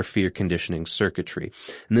all of our fear conditioning circuitry.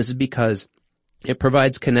 And this is because it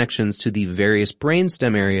provides connections to the various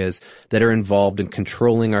brainstem areas that are involved in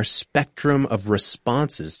controlling our spectrum of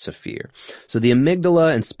responses to fear. So the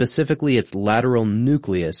amygdala, and specifically its lateral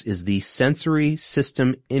nucleus, is the sensory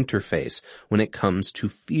system interface when it comes to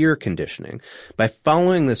fear conditioning. By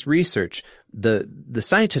following this research, the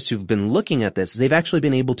scientists who've been looking at this, they've actually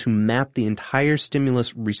been able to map the entire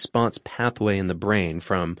stimulus response pathway in the brain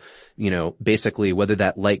from, basically whether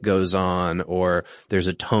that light goes on or there's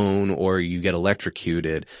a tone or you get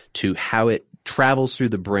electrocuted, to how it travels through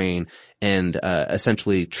the brain and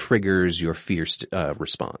essentially triggers your fear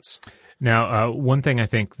response. Now, one thing I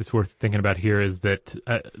think that's worth thinking about here is that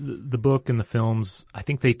the book and the films, I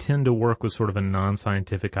think they tend to work with sort of a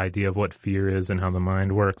non-scientific idea of what fear is and how the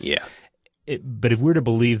mind works. Yeah. But if we're to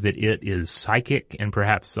believe that it is psychic and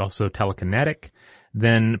perhaps also telekinetic,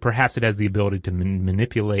 then perhaps it has the ability to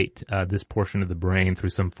manipulate this portion of the brain through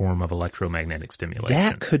some form of electromagnetic stimulation.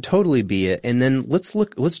 That could totally be it. And then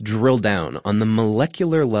let's drill down. On the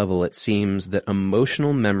molecular level, it seems that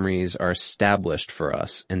emotional memories are established for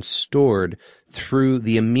us and stored through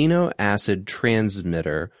the amino acid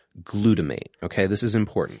transmitter glutamate. Okay, this is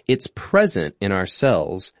important. It's present in our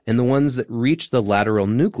cells and the ones that reach the lateral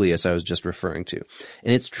nucleus I was just referring to.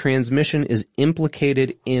 And its transmission is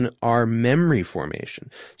implicated in our memory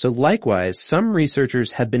formation. So likewise, some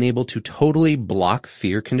researchers have been able to totally block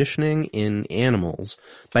fear conditioning in animals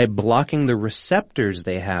by blocking the receptors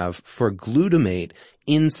they have for glutamate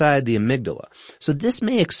inside the amygdala. So this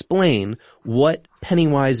may explain what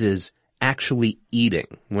Pennywise's actually eating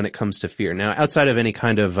when it comes to fear. Now, outside of any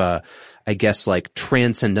kind of, I guess, like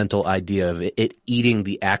transcendental idea of it eating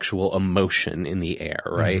the actual emotion in the air,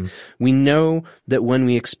 right? We know that when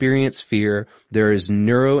we experience fear, there is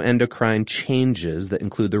neuroendocrine changes that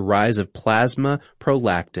include the rise of plasma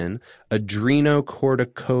prolactin,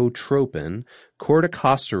 adrenocorticotropin,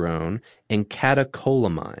 corticosterone, and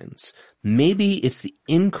catecholamines. Maybe it's the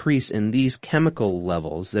increase in these chemical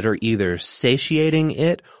levels that are either satiating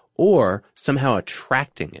it or somehow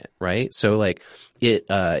attracting it, right? So like it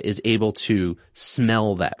is able to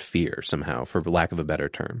smell that fear somehow, for lack of a better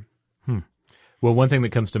term. Well, one thing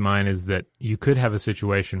that comes to mind is that you could have a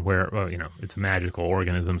situation where, well, it's a magical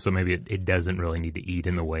organism, so maybe it doesn't really need to eat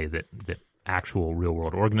in the way that actual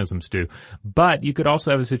real-world organisms do. But you could also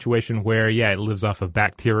have a situation where, it lives off of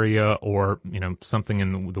bacteria or, something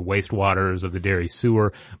in the wastewaters of the Derry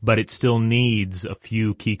sewer, but it still needs a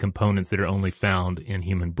few key components that are only found in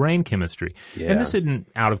human brain chemistry. Yeah. And this isn't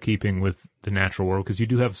out of keeping with the natural world, because you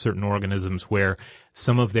do have certain organisms where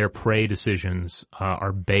some of their prey decisions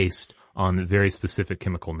are based on very specific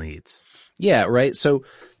chemical needs. Yeah, right. So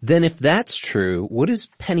then if that's true, what is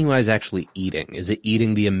Pennywise actually eating? Is it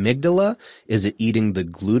eating the amygdala? Is it eating the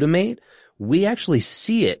glutamate? We actually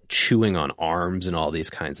see it chewing on arms and all these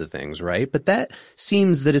kinds of things, right? But that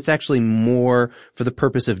seems that it's actually more for the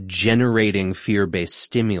purpose of generating fear-based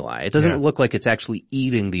stimuli. It doesn't look like it's actually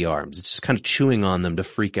eating the arms. It's just kind of chewing on them to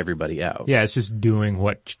freak everybody out. Yeah, it's just doing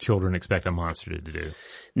what children expect a monster to do.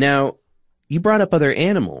 Now, you brought up other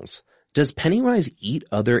animals. Does Pennywise eat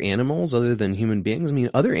other animals other than human beings? I mean,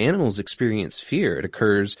 other animals experience fear. It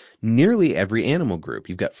occurs nearly every animal group.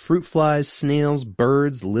 You've got fruit flies, snails,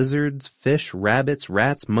 birds, lizards, fish, rabbits,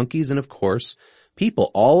 rats, monkeys, and of course,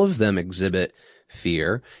 people. All of them exhibit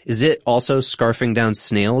fear. Is it also scarfing down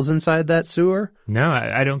snails inside that sewer? No,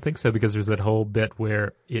 I don't think so, because there's that whole bit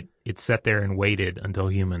where it sat there and waited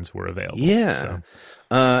until humans were available. Yeah.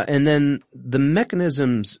 And then the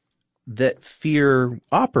mechanisms that fear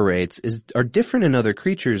operates are different in other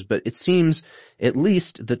creatures, but it seems at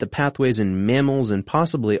least that the pathways in mammals and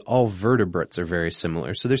possibly all vertebrates are very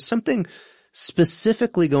similar. So there's something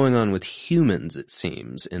specifically going on with humans, it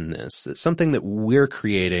seems, in this. It's something that we're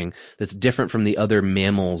creating that's different from the other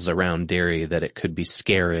mammals around Derry that it could be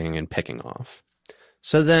scaring and picking off.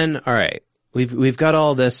 So then, all right. We've got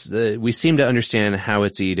all this, we seem to understand how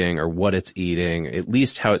it's eating or what it's eating, at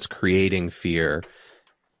least how it's creating fear.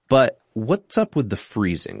 But what's up with the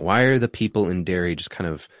freezing? Why are the people in Derry just kind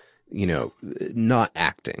of, not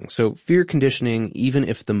acting? So fear conditioning, even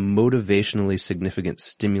if the motivationally significant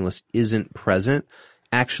stimulus isn't present,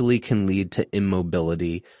 actually can lead to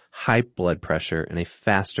immobility, high blood pressure, and a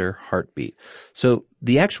faster heartbeat. So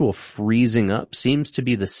the actual freezing up seems to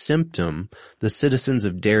be the symptom the citizens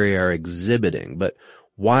of Derry are exhibiting. But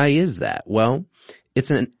why is that? Well,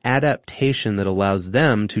 it's an adaptation that allows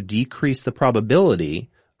them to decrease the probability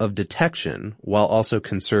of detection while also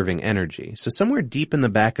conserving energy. So somewhere deep in the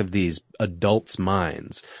back of these adults'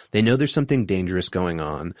 minds, they know there's something dangerous going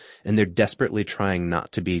on, and they're desperately trying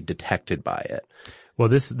not to be detected by it. Well,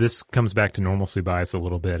 this comes back to normalcy bias a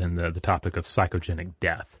little bit and the topic of psychogenic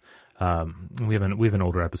death. We have an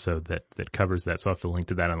older episode that covers that, so I'll have to link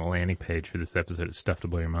to that on the landing page for this episode at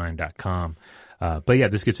stufftoblowyourmind.com. But yeah,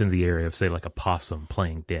 this gets into the area of, say, like a possum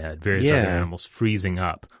playing dead, various other animals freezing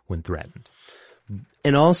up when threatened.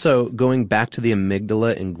 And also, going back to the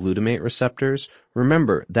amygdala and glutamate receptors,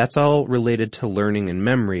 remember, that's all related to learning and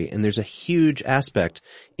memory, and there's a huge aspect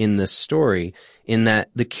in this story in that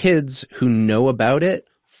the kids who know about it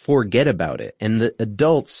forget about it, and the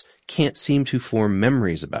adults can't seem to form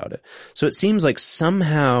memories about it. So it seems like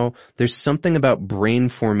somehow there's something about brain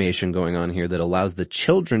formation going on here that allows the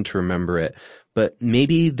children to remember it, but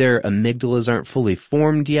maybe their amygdalas aren't fully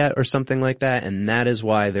formed yet or something like that, and that is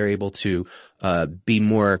why they're able to be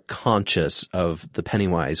more conscious of the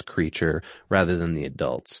Pennywise creature rather than the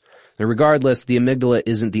adults. Now, regardless, the amygdala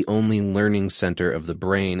isn't the only learning center of the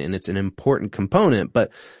brain, and it's an important component,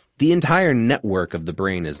 but the entire network of the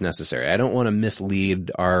brain is necessary. I don't want to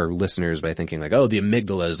mislead our listeners by thinking like, oh, the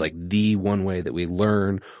amygdala is like the one way that we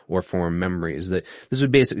learn or form memories. That this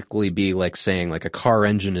would basically be like saying like a car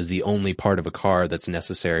engine is the only part of a car that's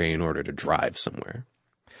necessary in order to drive somewhere.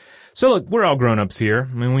 So look, we're all grown-ups here.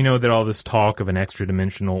 I mean, we know that all this talk of an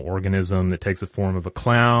extra-dimensional organism that takes the form of a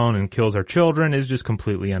clown and kills our children is just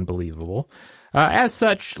completely unbelievable. As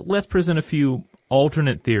such, let's present a few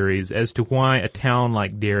alternate theories as to why a town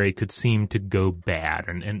like Derry could seem to go bad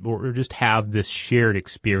or just have this shared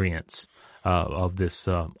experience of this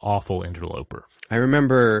awful interloper. I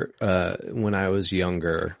remember when I was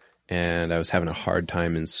younger and I was having a hard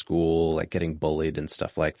time in school, like getting bullied and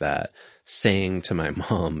stuff like that, saying to my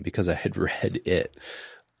mom, because I had read it,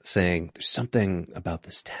 saying, there's something about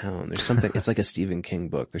this town. There's something, it's like a Stephen King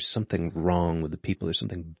book. There's something wrong with the people. There's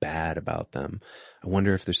something bad about them. I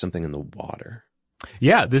wonder if there's something in the water.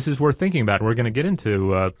 Yeah, this is worth thinking about. We're going to get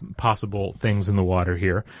into possible things in the water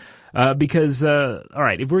here. Because, all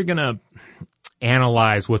right, if we're going to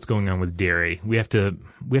analyze what's going on with Derry, we have to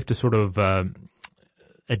sort of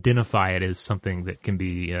identify it as something that can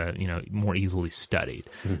be, more easily studied.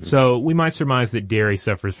 Mm-hmm. So we might surmise that Derry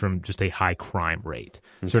suffers from just a high crime rate.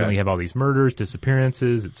 Okay. Certainly you have all these murders,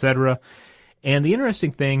 disappearances, etc. And the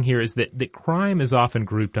interesting thing here is that crime is often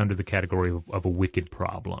grouped under the category of a wicked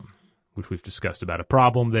problem, which we've discussed about, a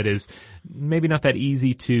problem that is maybe not that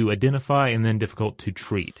easy to identify and then difficult to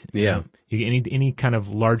treat. Yeah. Any kind of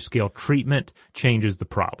large-scale treatment changes the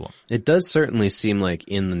problem. It does certainly seem like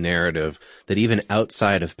in the narrative that even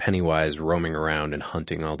outside of Pennywise roaming around and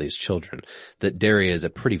hunting all these children, that Derry is a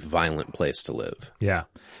pretty violent place to live. Yeah.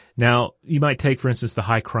 Now, you might take, for instance, the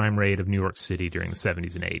high crime rate of New York City during the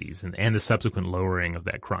 70s and 80s and the subsequent lowering of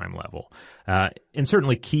that crime level. And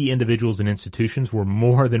certainly key individuals and institutions were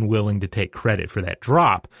more than willing to take credit for that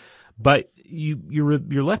drop. But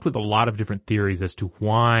you're left with a lot of different theories as to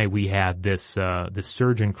why we had this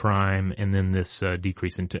surge in crime and then this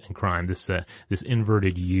decrease in crime, this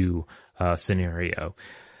inverted U scenario.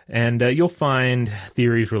 And you'll find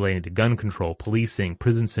theories relating to gun control, policing,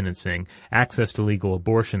 prison sentencing, access to legal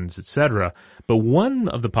abortions, etc. But one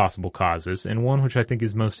of the possible causes, and one which I think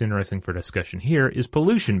is most interesting for discussion here, is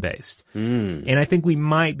pollution-based. And I think we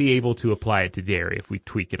might be able to apply it to Derry if we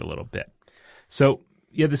tweak it a little bit. So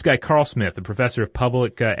you have this guy, Carl Smith, a professor of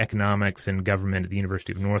public economics and government at the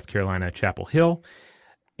University of North Carolina, Chapel Hill.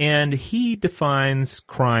 And he defines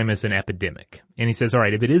crime as an epidemic. And he says, all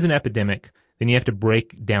right, if it is an epidemic, then you have to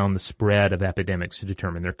break down the spread of epidemics to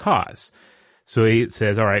determine their cause. So he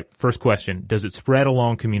says, all right, first question, does it spread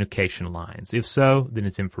along communication lines? If so, then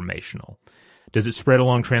it's informational. Does it spread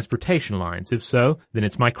along transportation lines? If so, then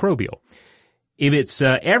it's microbial. If it's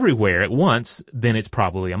everywhere at once, then it's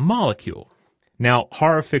probably a molecule. Now,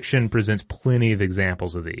 horror fiction presents plenty of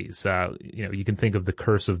examples of these. You can think of The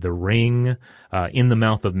Curse of the Ring, In the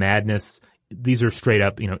Mouth of Madness. These are straight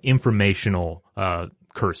up, informational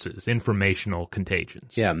curses, informational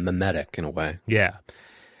contagions. Yeah, mimetic in a way. Yeah.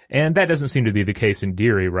 And that doesn't seem to be the case in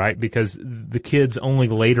Derry, right? Because the kids only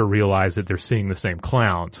later realize that they're seeing the same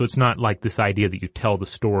clown. So it's not like this idea that you tell the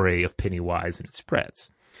story of Pennywise and it spreads.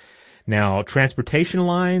 Now, transportation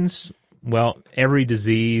lines, well, every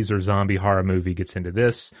disease or zombie horror movie gets into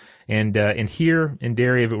this. And here in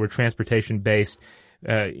Derry, if it were transportation based,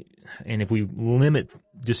 and if we limit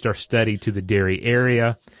just our study to the Derry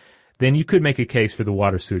area, then you could make a case for the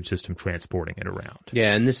water sewage system transporting it around.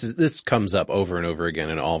 Yeah, and this comes up over and over again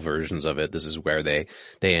in all versions of it. This is where they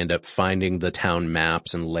end up finding the town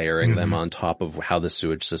maps and layering them on top of how the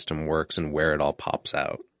sewage system works and where it all pops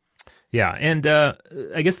out. Yeah, and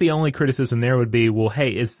I guess the only criticism there would be, well,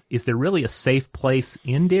 hey, is there really a safe place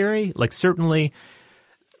in Derry? Like, certainly,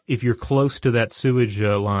 if you're close to that sewage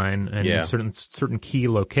line and in certain key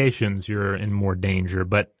locations, you're in more danger.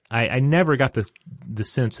 But I never got the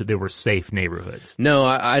sense that they were safe neighborhoods. No,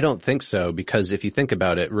 I don't think so, because if you think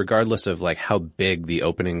about it, regardless of like how big the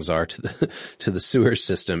openings are to the sewer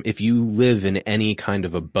system, if you live in any kind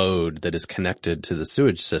of abode that is connected to the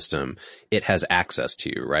sewage system, it has access to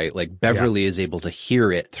you, right? Like Beverly is able to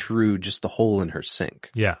hear it through just the hole in her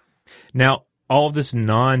sink. Yeah. Now, all of this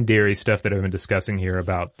non-Derry stuff that I've been discussing here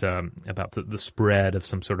about the spread of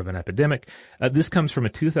some sort of an epidemic, this comes from a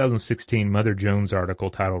 2016 Mother Jones article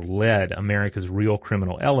titled "Lead: America's Real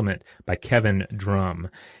Criminal Element" by Kevin Drum,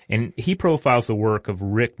 and he profiles the work of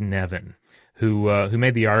Rick Nevin, who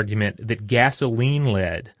made the argument that gasoline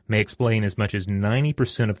lead may explain as much as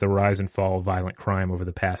 90% of the rise and fall of violent crime over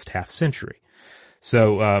the past half century.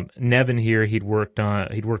 So Nevin here, he'd worked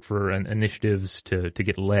for initiatives to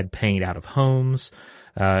get lead paint out of homes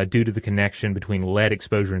due to the connection between lead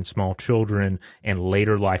exposure in small children and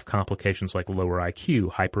later life complications like lower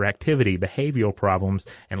IQ, hyperactivity, behavioral problems,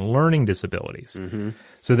 and learning disabilities. Mm-hmm.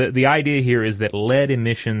 So the idea here is that lead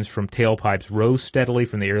emissions from tailpipes rose steadily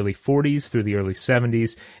from the early 40s through the early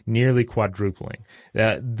 70s, nearly quadrupling.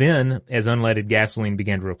 Then, as unleaded gasoline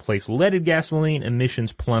began to replace leaded gasoline,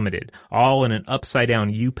 emissions plummeted, all in an upside-down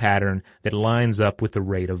U pattern that lines up with the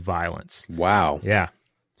rate of violence. Wow. Yeah.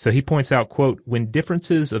 So he points out, quote, when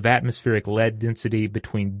differences of atmospheric lead density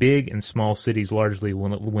between big and small cities largely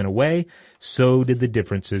went away, so did the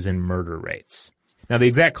differences in murder rates. Now, the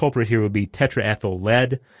exact culprit here would be tetraethyl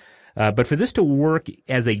lead. But for this to work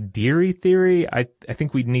as a Derry theory, I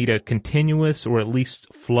think we'd need a continuous or at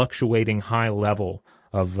least fluctuating high level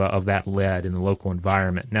of that lead in the local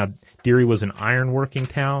environment. Now, Derry was an ironworking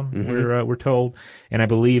town, we're told, and I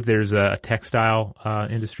believe there's a textile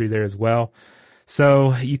industry there as well.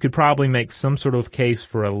 So you could probably make some sort of case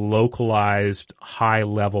for a localized high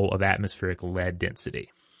level of atmospheric lead density.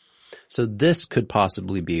 So this could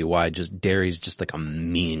possibly be why Derry's just like a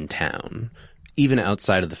mean town, even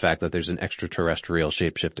outside of the fact that there's an extraterrestrial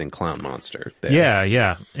shape-shifting clown monster there.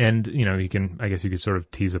 Yeah. And, I guess you could sort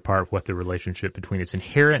of tease apart what the relationship between its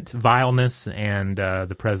inherent vileness and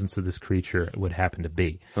the presence of this creature would happen to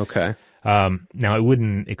be. Okay. Now, it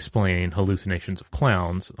wouldn't explain hallucinations of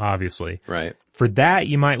clowns, obviously. Right. For that,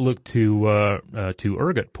 you might look to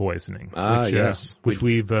ergot poisoning, which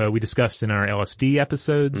we discussed in our LSD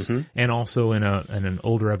episodes, and also in an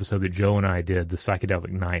older episode that Joe and I did, the psychedelic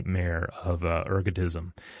nightmare of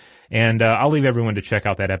ergotism. And I'll leave everyone to check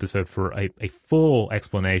out that episode for a full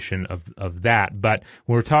explanation of that. But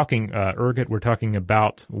when we're talking ergot, we're talking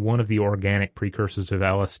about one of the organic precursors of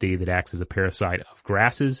LSD that acts as a parasite of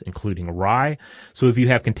grasses, including rye. So if you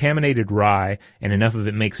have contaminated rye and enough of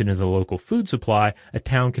it makes it into the local food supply, a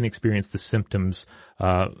town can experience the symptoms,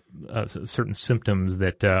 certain symptoms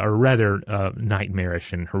that are rather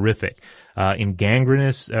nightmarish and horrific. In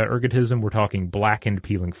gangrenous ergotism, we're talking blackened,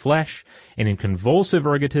 peeling flesh. And in convulsive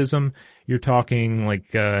ergotism, you're talking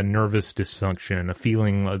like nervous dysfunction, a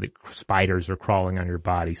feeling that spiders are crawling on your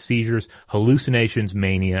body, seizures, hallucinations,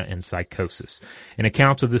 mania, and psychosis. And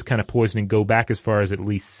accounts of this kind of poisoning go back as far as at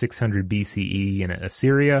least 600 BCE in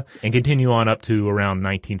Assyria and continue on up to around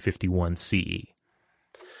 1951 CE.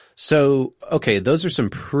 So, okay, those are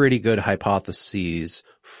some pretty good hypotheses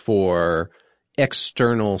for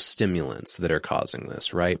external stimulants that are causing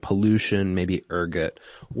this, right? Pollution, maybe ergot.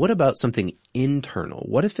 What about something internal?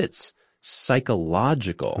 What if it's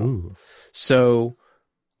psychological? Ooh. So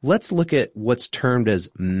let's look at what's termed as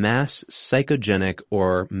mass psychogenic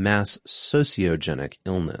or mass sociogenic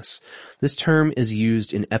illness. This term is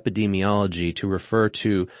used in epidemiology to refer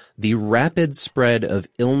to the rapid spread of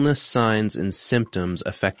illness signs and symptoms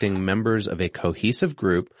affecting members of a cohesive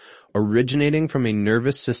group originating from a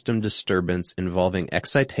nervous system disturbance involving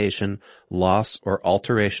excitation, loss, or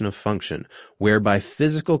alteration of function, whereby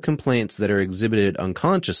physical complaints that are exhibited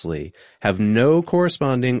unconsciously have no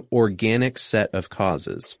corresponding organic set of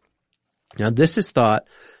causes. Now, this is thought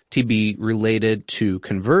to be related to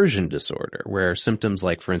conversion disorder, where symptoms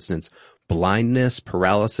like, for instance, blindness,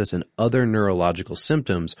 paralysis, and other neurological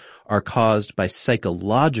symptoms are caused by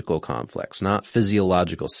psychological conflicts, not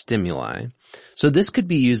physiological stimuli. So this could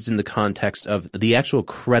be used in the context of the actual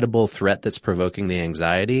credible threat that's provoking the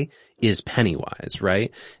anxiety is Pennywise,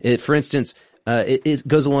 right? For instance, it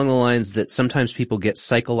goes along the lines that sometimes people get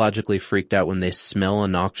psychologically freaked out when they smell a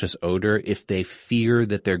noxious odor if they fear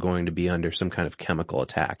that they're going to be under some kind of chemical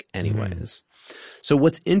attack anyways. So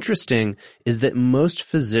what's interesting is that most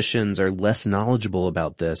physicians are less knowledgeable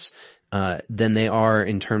about this than they are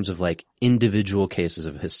in terms of like individual cases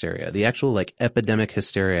of hysteria. The actual like epidemic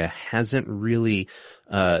hysteria hasn't really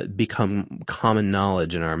become common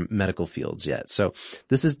knowledge in our medical fields yet. So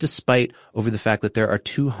this is despite over the fact that there are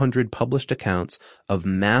 200 published accounts of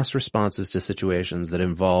mass responses to situations that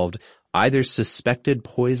involved either suspected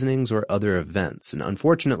poisonings or other events. And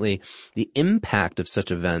unfortunately, the impact of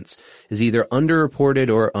such events is either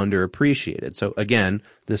underreported or underappreciated. So again,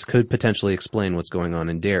 this could potentially explain what's going on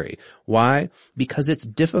in Derry. Why? Because it's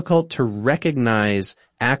difficult to recognize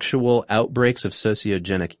actual outbreaks of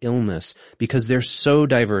sociogenic illness because they're so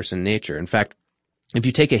diverse in nature. In fact, if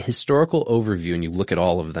you take a historical overview and you look at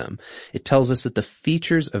all of them, it tells us that the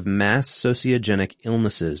features of mass sociogenic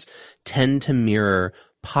illnesses tend to mirror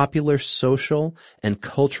popular social and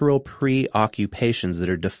cultural preoccupations that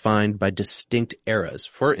are defined by distinct eras.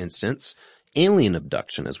 For instance, alien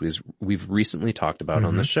abduction, as we've recently talked about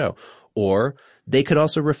on the show. Or they could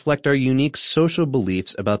also reflect our unique social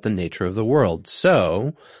beliefs about the nature of the world.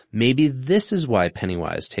 So maybe this is why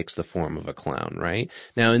Pennywise takes the form of a clown, right?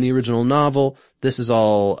 Now, in the original novel, this is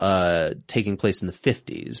all taking place in the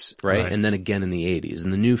 50s, right? And then again in the 80s.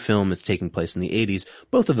 In the new film, it's taking place in the 80s.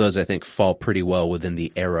 Both of those, I think, fall pretty well within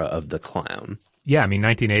the era of the clown. Yeah, I mean,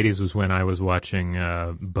 1980s was when I was watching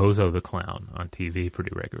Bozo the Clown on TV pretty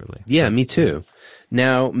regularly. Yeah, me too.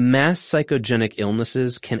 Now, mass psychogenic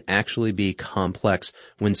illnesses can actually be complex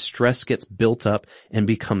when stress gets built up and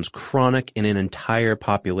becomes chronic in an entire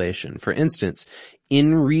population. For instance,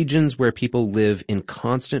 in regions where people live in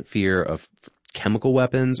constant fear of chemical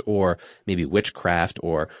weapons or maybe witchcraft,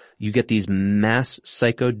 or you get these mass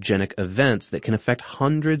psychogenic events that can affect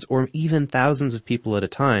hundreds or even thousands of people at a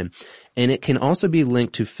time. And it can also be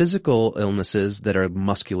linked to physical illnesses that are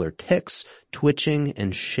muscular tics, twitching,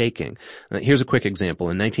 and shaking. Here's a quick example.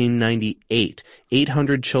 In 1998,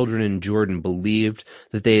 800 children in Jordan believed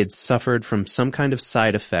that they had suffered from some kind of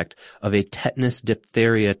side effect of a tetanus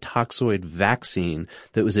diphtheria toxoid vaccine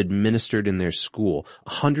that was administered in their school.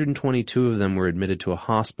 122 of them were admitted to a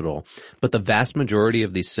hospital, but the vast majority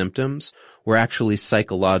of these symptoms were actually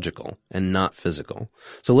psychological and not physical.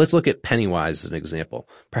 So let's look at Pennywise as an example.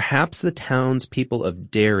 Perhaps the townspeople of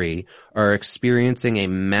Derry are experiencing a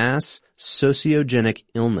mass sociogenic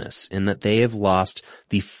illness in that they have lost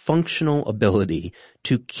the functional ability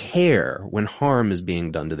to care when harm is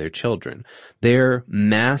being done to their children. Their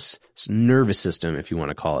mass nervous system, if you want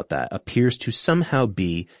to call it that, appears to somehow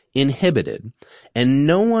be inhibited. And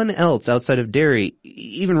no one else outside of Derry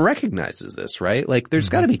even recognizes this, right? Like, there's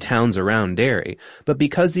got to be towns around Derry, but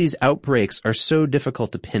because these outbreaks are so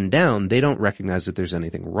difficult to pin down, they don't recognize that there's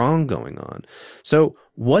anything wrong going on. So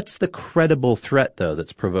what's the credible threat, though,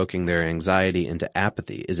 that's provoking their anxiety into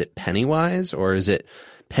apathy? Is it Pennywise, or is it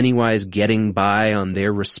Pennywise getting by on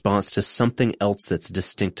their response to something else that's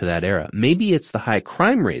distinct to that era? Maybe it's the high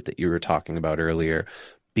crime rate that you were talking about earlier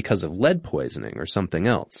because of lead poisoning or something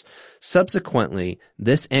else. Subsequently,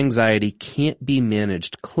 this anxiety can't be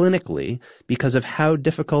managed clinically because of how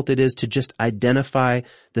difficult it is to just identify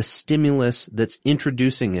the stimulus that's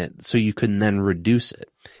introducing it so you can then reduce it.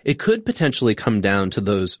 It could potentially come down to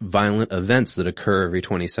those violent events that occur every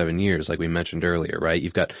 27 years, like we mentioned earlier, right?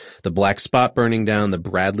 You've got the Black Spot burning down, the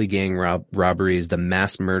Bradley gang robberies, the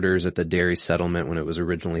mass murders at the Derry settlement when it was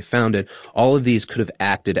originally founded. All of these could have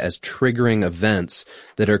acted as triggering events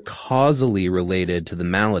that are causally related to the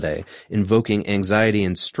malady, invoking anxiety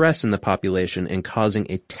and stress in the population and causing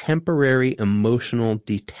a temporary emotional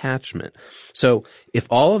detachment. So if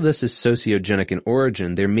all of this is sociogenic in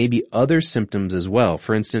origin, there may be other symptoms as well.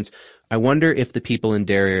 For instance, I wonder if the people in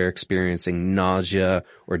Derry are experiencing nausea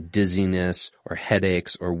or dizziness or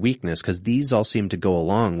headaches or weakness, because these all seem to go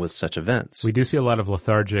along with such events. We do see a lot of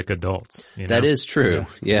lethargic adults. You know? That is true.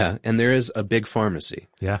 Yeah. And there is a big pharmacy.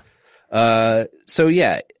 Yeah. So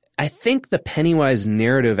yeah, I think the Pennywise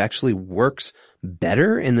narrative actually works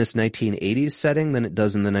better in this 1980s setting than it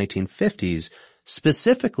does in the 1950s,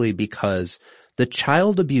 specifically because the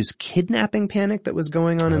child abuse kidnapping panic that was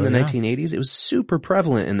going on in the 1980s, it was super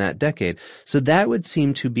prevalent in that decade. So that would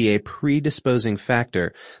seem to be a predisposing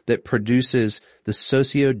factor that produces the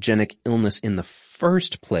sociogenic illness in the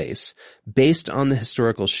first place based on the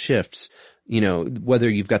historical shifts. You know, whether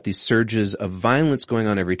you've got these surges of violence going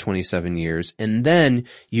on every 27 years, and then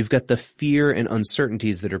you've got the fear and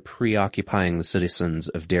uncertainties that are preoccupying the citizens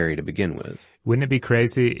of Derry to begin with. Wouldn't it be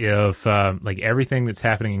crazy if, like, everything that's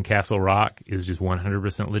happening in Castle Rock is just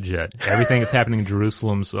 100% legit? Everything that's happening in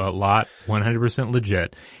Jerusalem's lot, 100%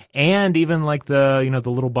 legit. And even like the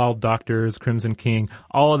little bald doctors, Crimson King,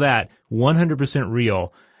 all of that, 100%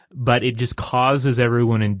 real. But it just causes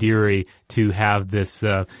everyone in Derry to have this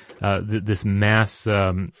this mass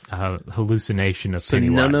hallucination of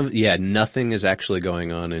Pennywise. Nothing is actually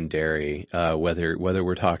going on in Derry, whether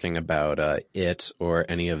we're talking about It or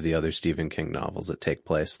any of the other Stephen King novels that take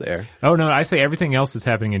place there. Oh no, I say everything else that's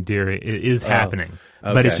happening in Derry is happening.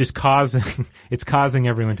 Okay. But it's just causing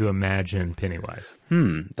everyone to imagine Pennywise.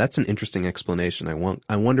 That's an interesting explanation.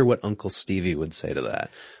 I wonder what Uncle Stevie would say to that.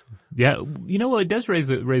 Yeah, you know, it does raise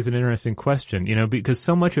an interesting question, you know, because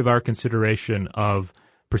so much of our consideration of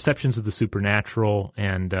perceptions of the supernatural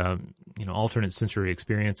and alternate sensory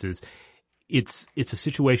experiences, it's a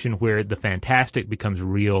situation where the fantastic becomes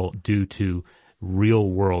real due to real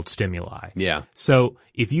world stimuli. Yeah. So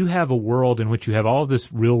if you have a world in which you have all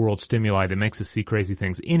this real world stimuli that makes us see crazy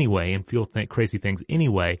things anyway and feel crazy things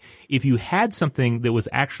anyway, if you had something that was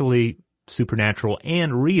actually supernatural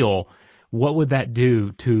and real, what would that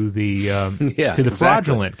do to the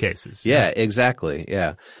fraudulent cases? Yeah, exactly.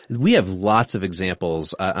 Yeah. We have lots of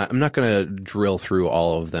examples. I'm not going to drill through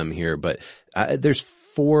all of them here, but there's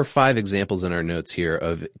 4 or 5 examples in our notes here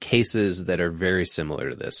of cases that are very similar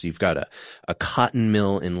to this. You've got a cotton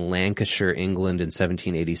mill in Lancashire, England in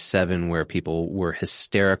 1787 where people were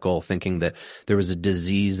hysterical thinking that there was a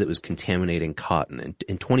disease that was contaminating cotton.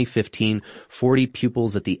 In 2015, 40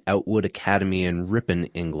 pupils at the Outwood Academy in Ripon,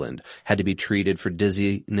 England had to be treated for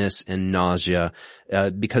dizziness and nausea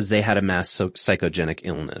because they had a mass psychogenic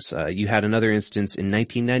illness. You had another instance in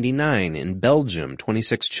 1999 in Belgium.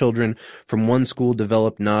 26 children from one school developed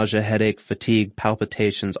nausea, headache, fatigue,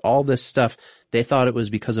 palpitations, all this stuff they thought it was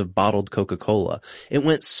because of bottled Coca-Cola. It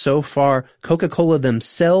went so far, Coca-Cola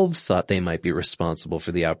themselves thought they might be responsible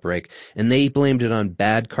for the outbreak, and they blamed it on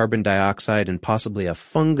bad carbon dioxide and possibly a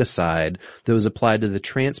fungicide that was applied to the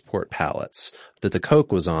transport pallets that the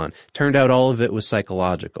Coke was on. Turned out all of it was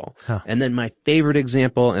psychological. And then my favorite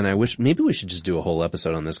example, and I wish maybe we should just do a whole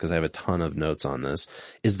episode on this because I have a ton of notes on this,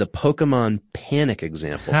 is the Pokemon Panic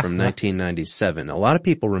example from 1997. A lot of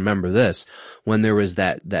people remember this when there was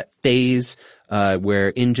that phase where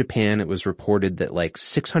in Japan it was reported that like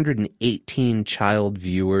 618 child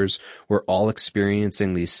viewers were all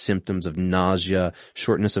experiencing these symptoms of nausea,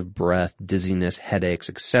 shortness of breath, dizziness, headaches,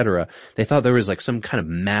 etc. They thought there was like some kind of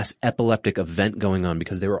mass epileptic event going on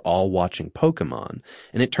because they were all watching Pokemon.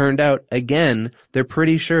 And it turned out, again, they're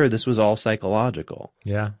pretty sure this was all psychological.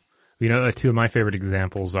 Yeah. You know, two of my favorite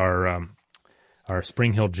examples are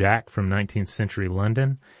Spring Hill Jack from 19th century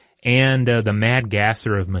London and the Mad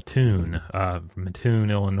Gasser of Mattoon,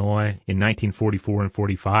 Illinois in 1944 and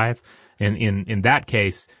 45. And in that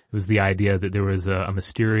case, it was the idea that there was a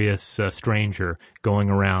mysterious stranger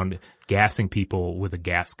going around gassing people with a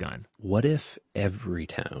gas gun. What if every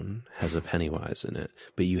town has a Pennywise in it,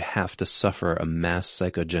 but you have to suffer a mass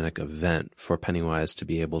psychogenic event for Pennywise to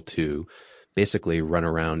be able to basically run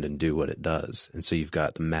around and do what it does? And so you've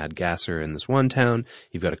got the Mad Gasser in this one town,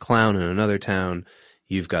 you've got a clown in another town,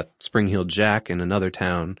 you've got Spring Hill Jack in another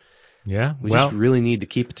town. Yeah, we just really need to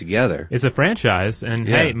keep it together. It's a franchise, and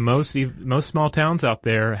hey, most small towns out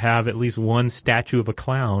there have at least one statue of a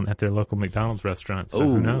clown at their local McDonald's restaurant. So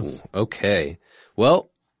who knows? Okay. Well,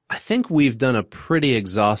 I think we've done a pretty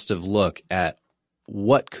exhaustive look at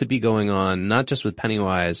what could be going on, not just with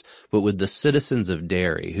Pennywise, but with the citizens of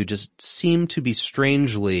Derry, who just seem to be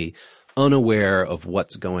strangely unaware of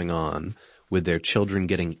what's going on with their children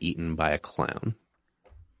getting eaten by a clown.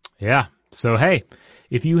 Yeah. So, hey,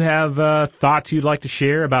 if you have thoughts you'd like to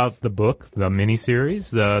share about the book, the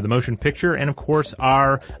miniseries, the motion picture, and, of course,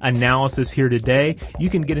 our analysis here today, you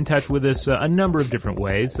can get in touch with us a number of different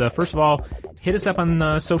ways. First of all, hit us up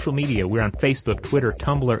on social media. We're on Facebook, Twitter,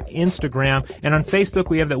 Tumblr, Instagram, and on Facebook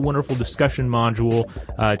we have that wonderful discussion module.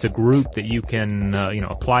 It's a group that you can,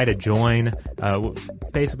 apply to join.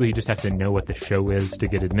 Basically, you just have to know what the show is to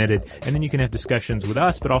get admitted, and then you can have discussions with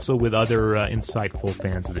us, but also with other insightful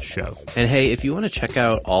fans of the show. And hey, if you want to check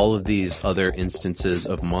out all of these other instances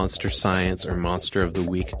of Monster Science or Monster of the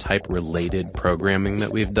Week type related programming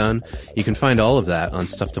that we've done, you can find all of that on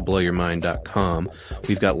StuffToBlowYourMind.com.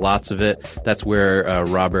 We've got lots of it. That's where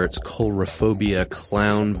Robert's Coulrophobia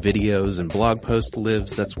clown videos and blog post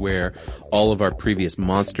lives. That's where all of our previous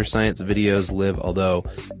Monster Science videos live. Although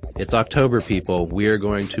it's October, people, we are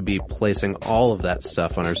going to be placing all of that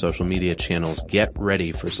stuff on our social media channels. Get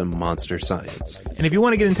ready for some Monster Science. And if you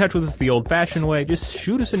want to get in touch with us the old-fashioned way, just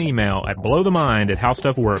shoot us an email at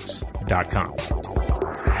blowthemind@howstuffworks.com.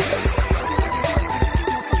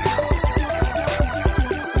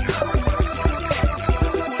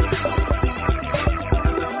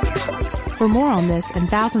 For more on this and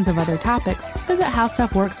thousands of other topics, visit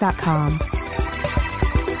howstuffworks.com.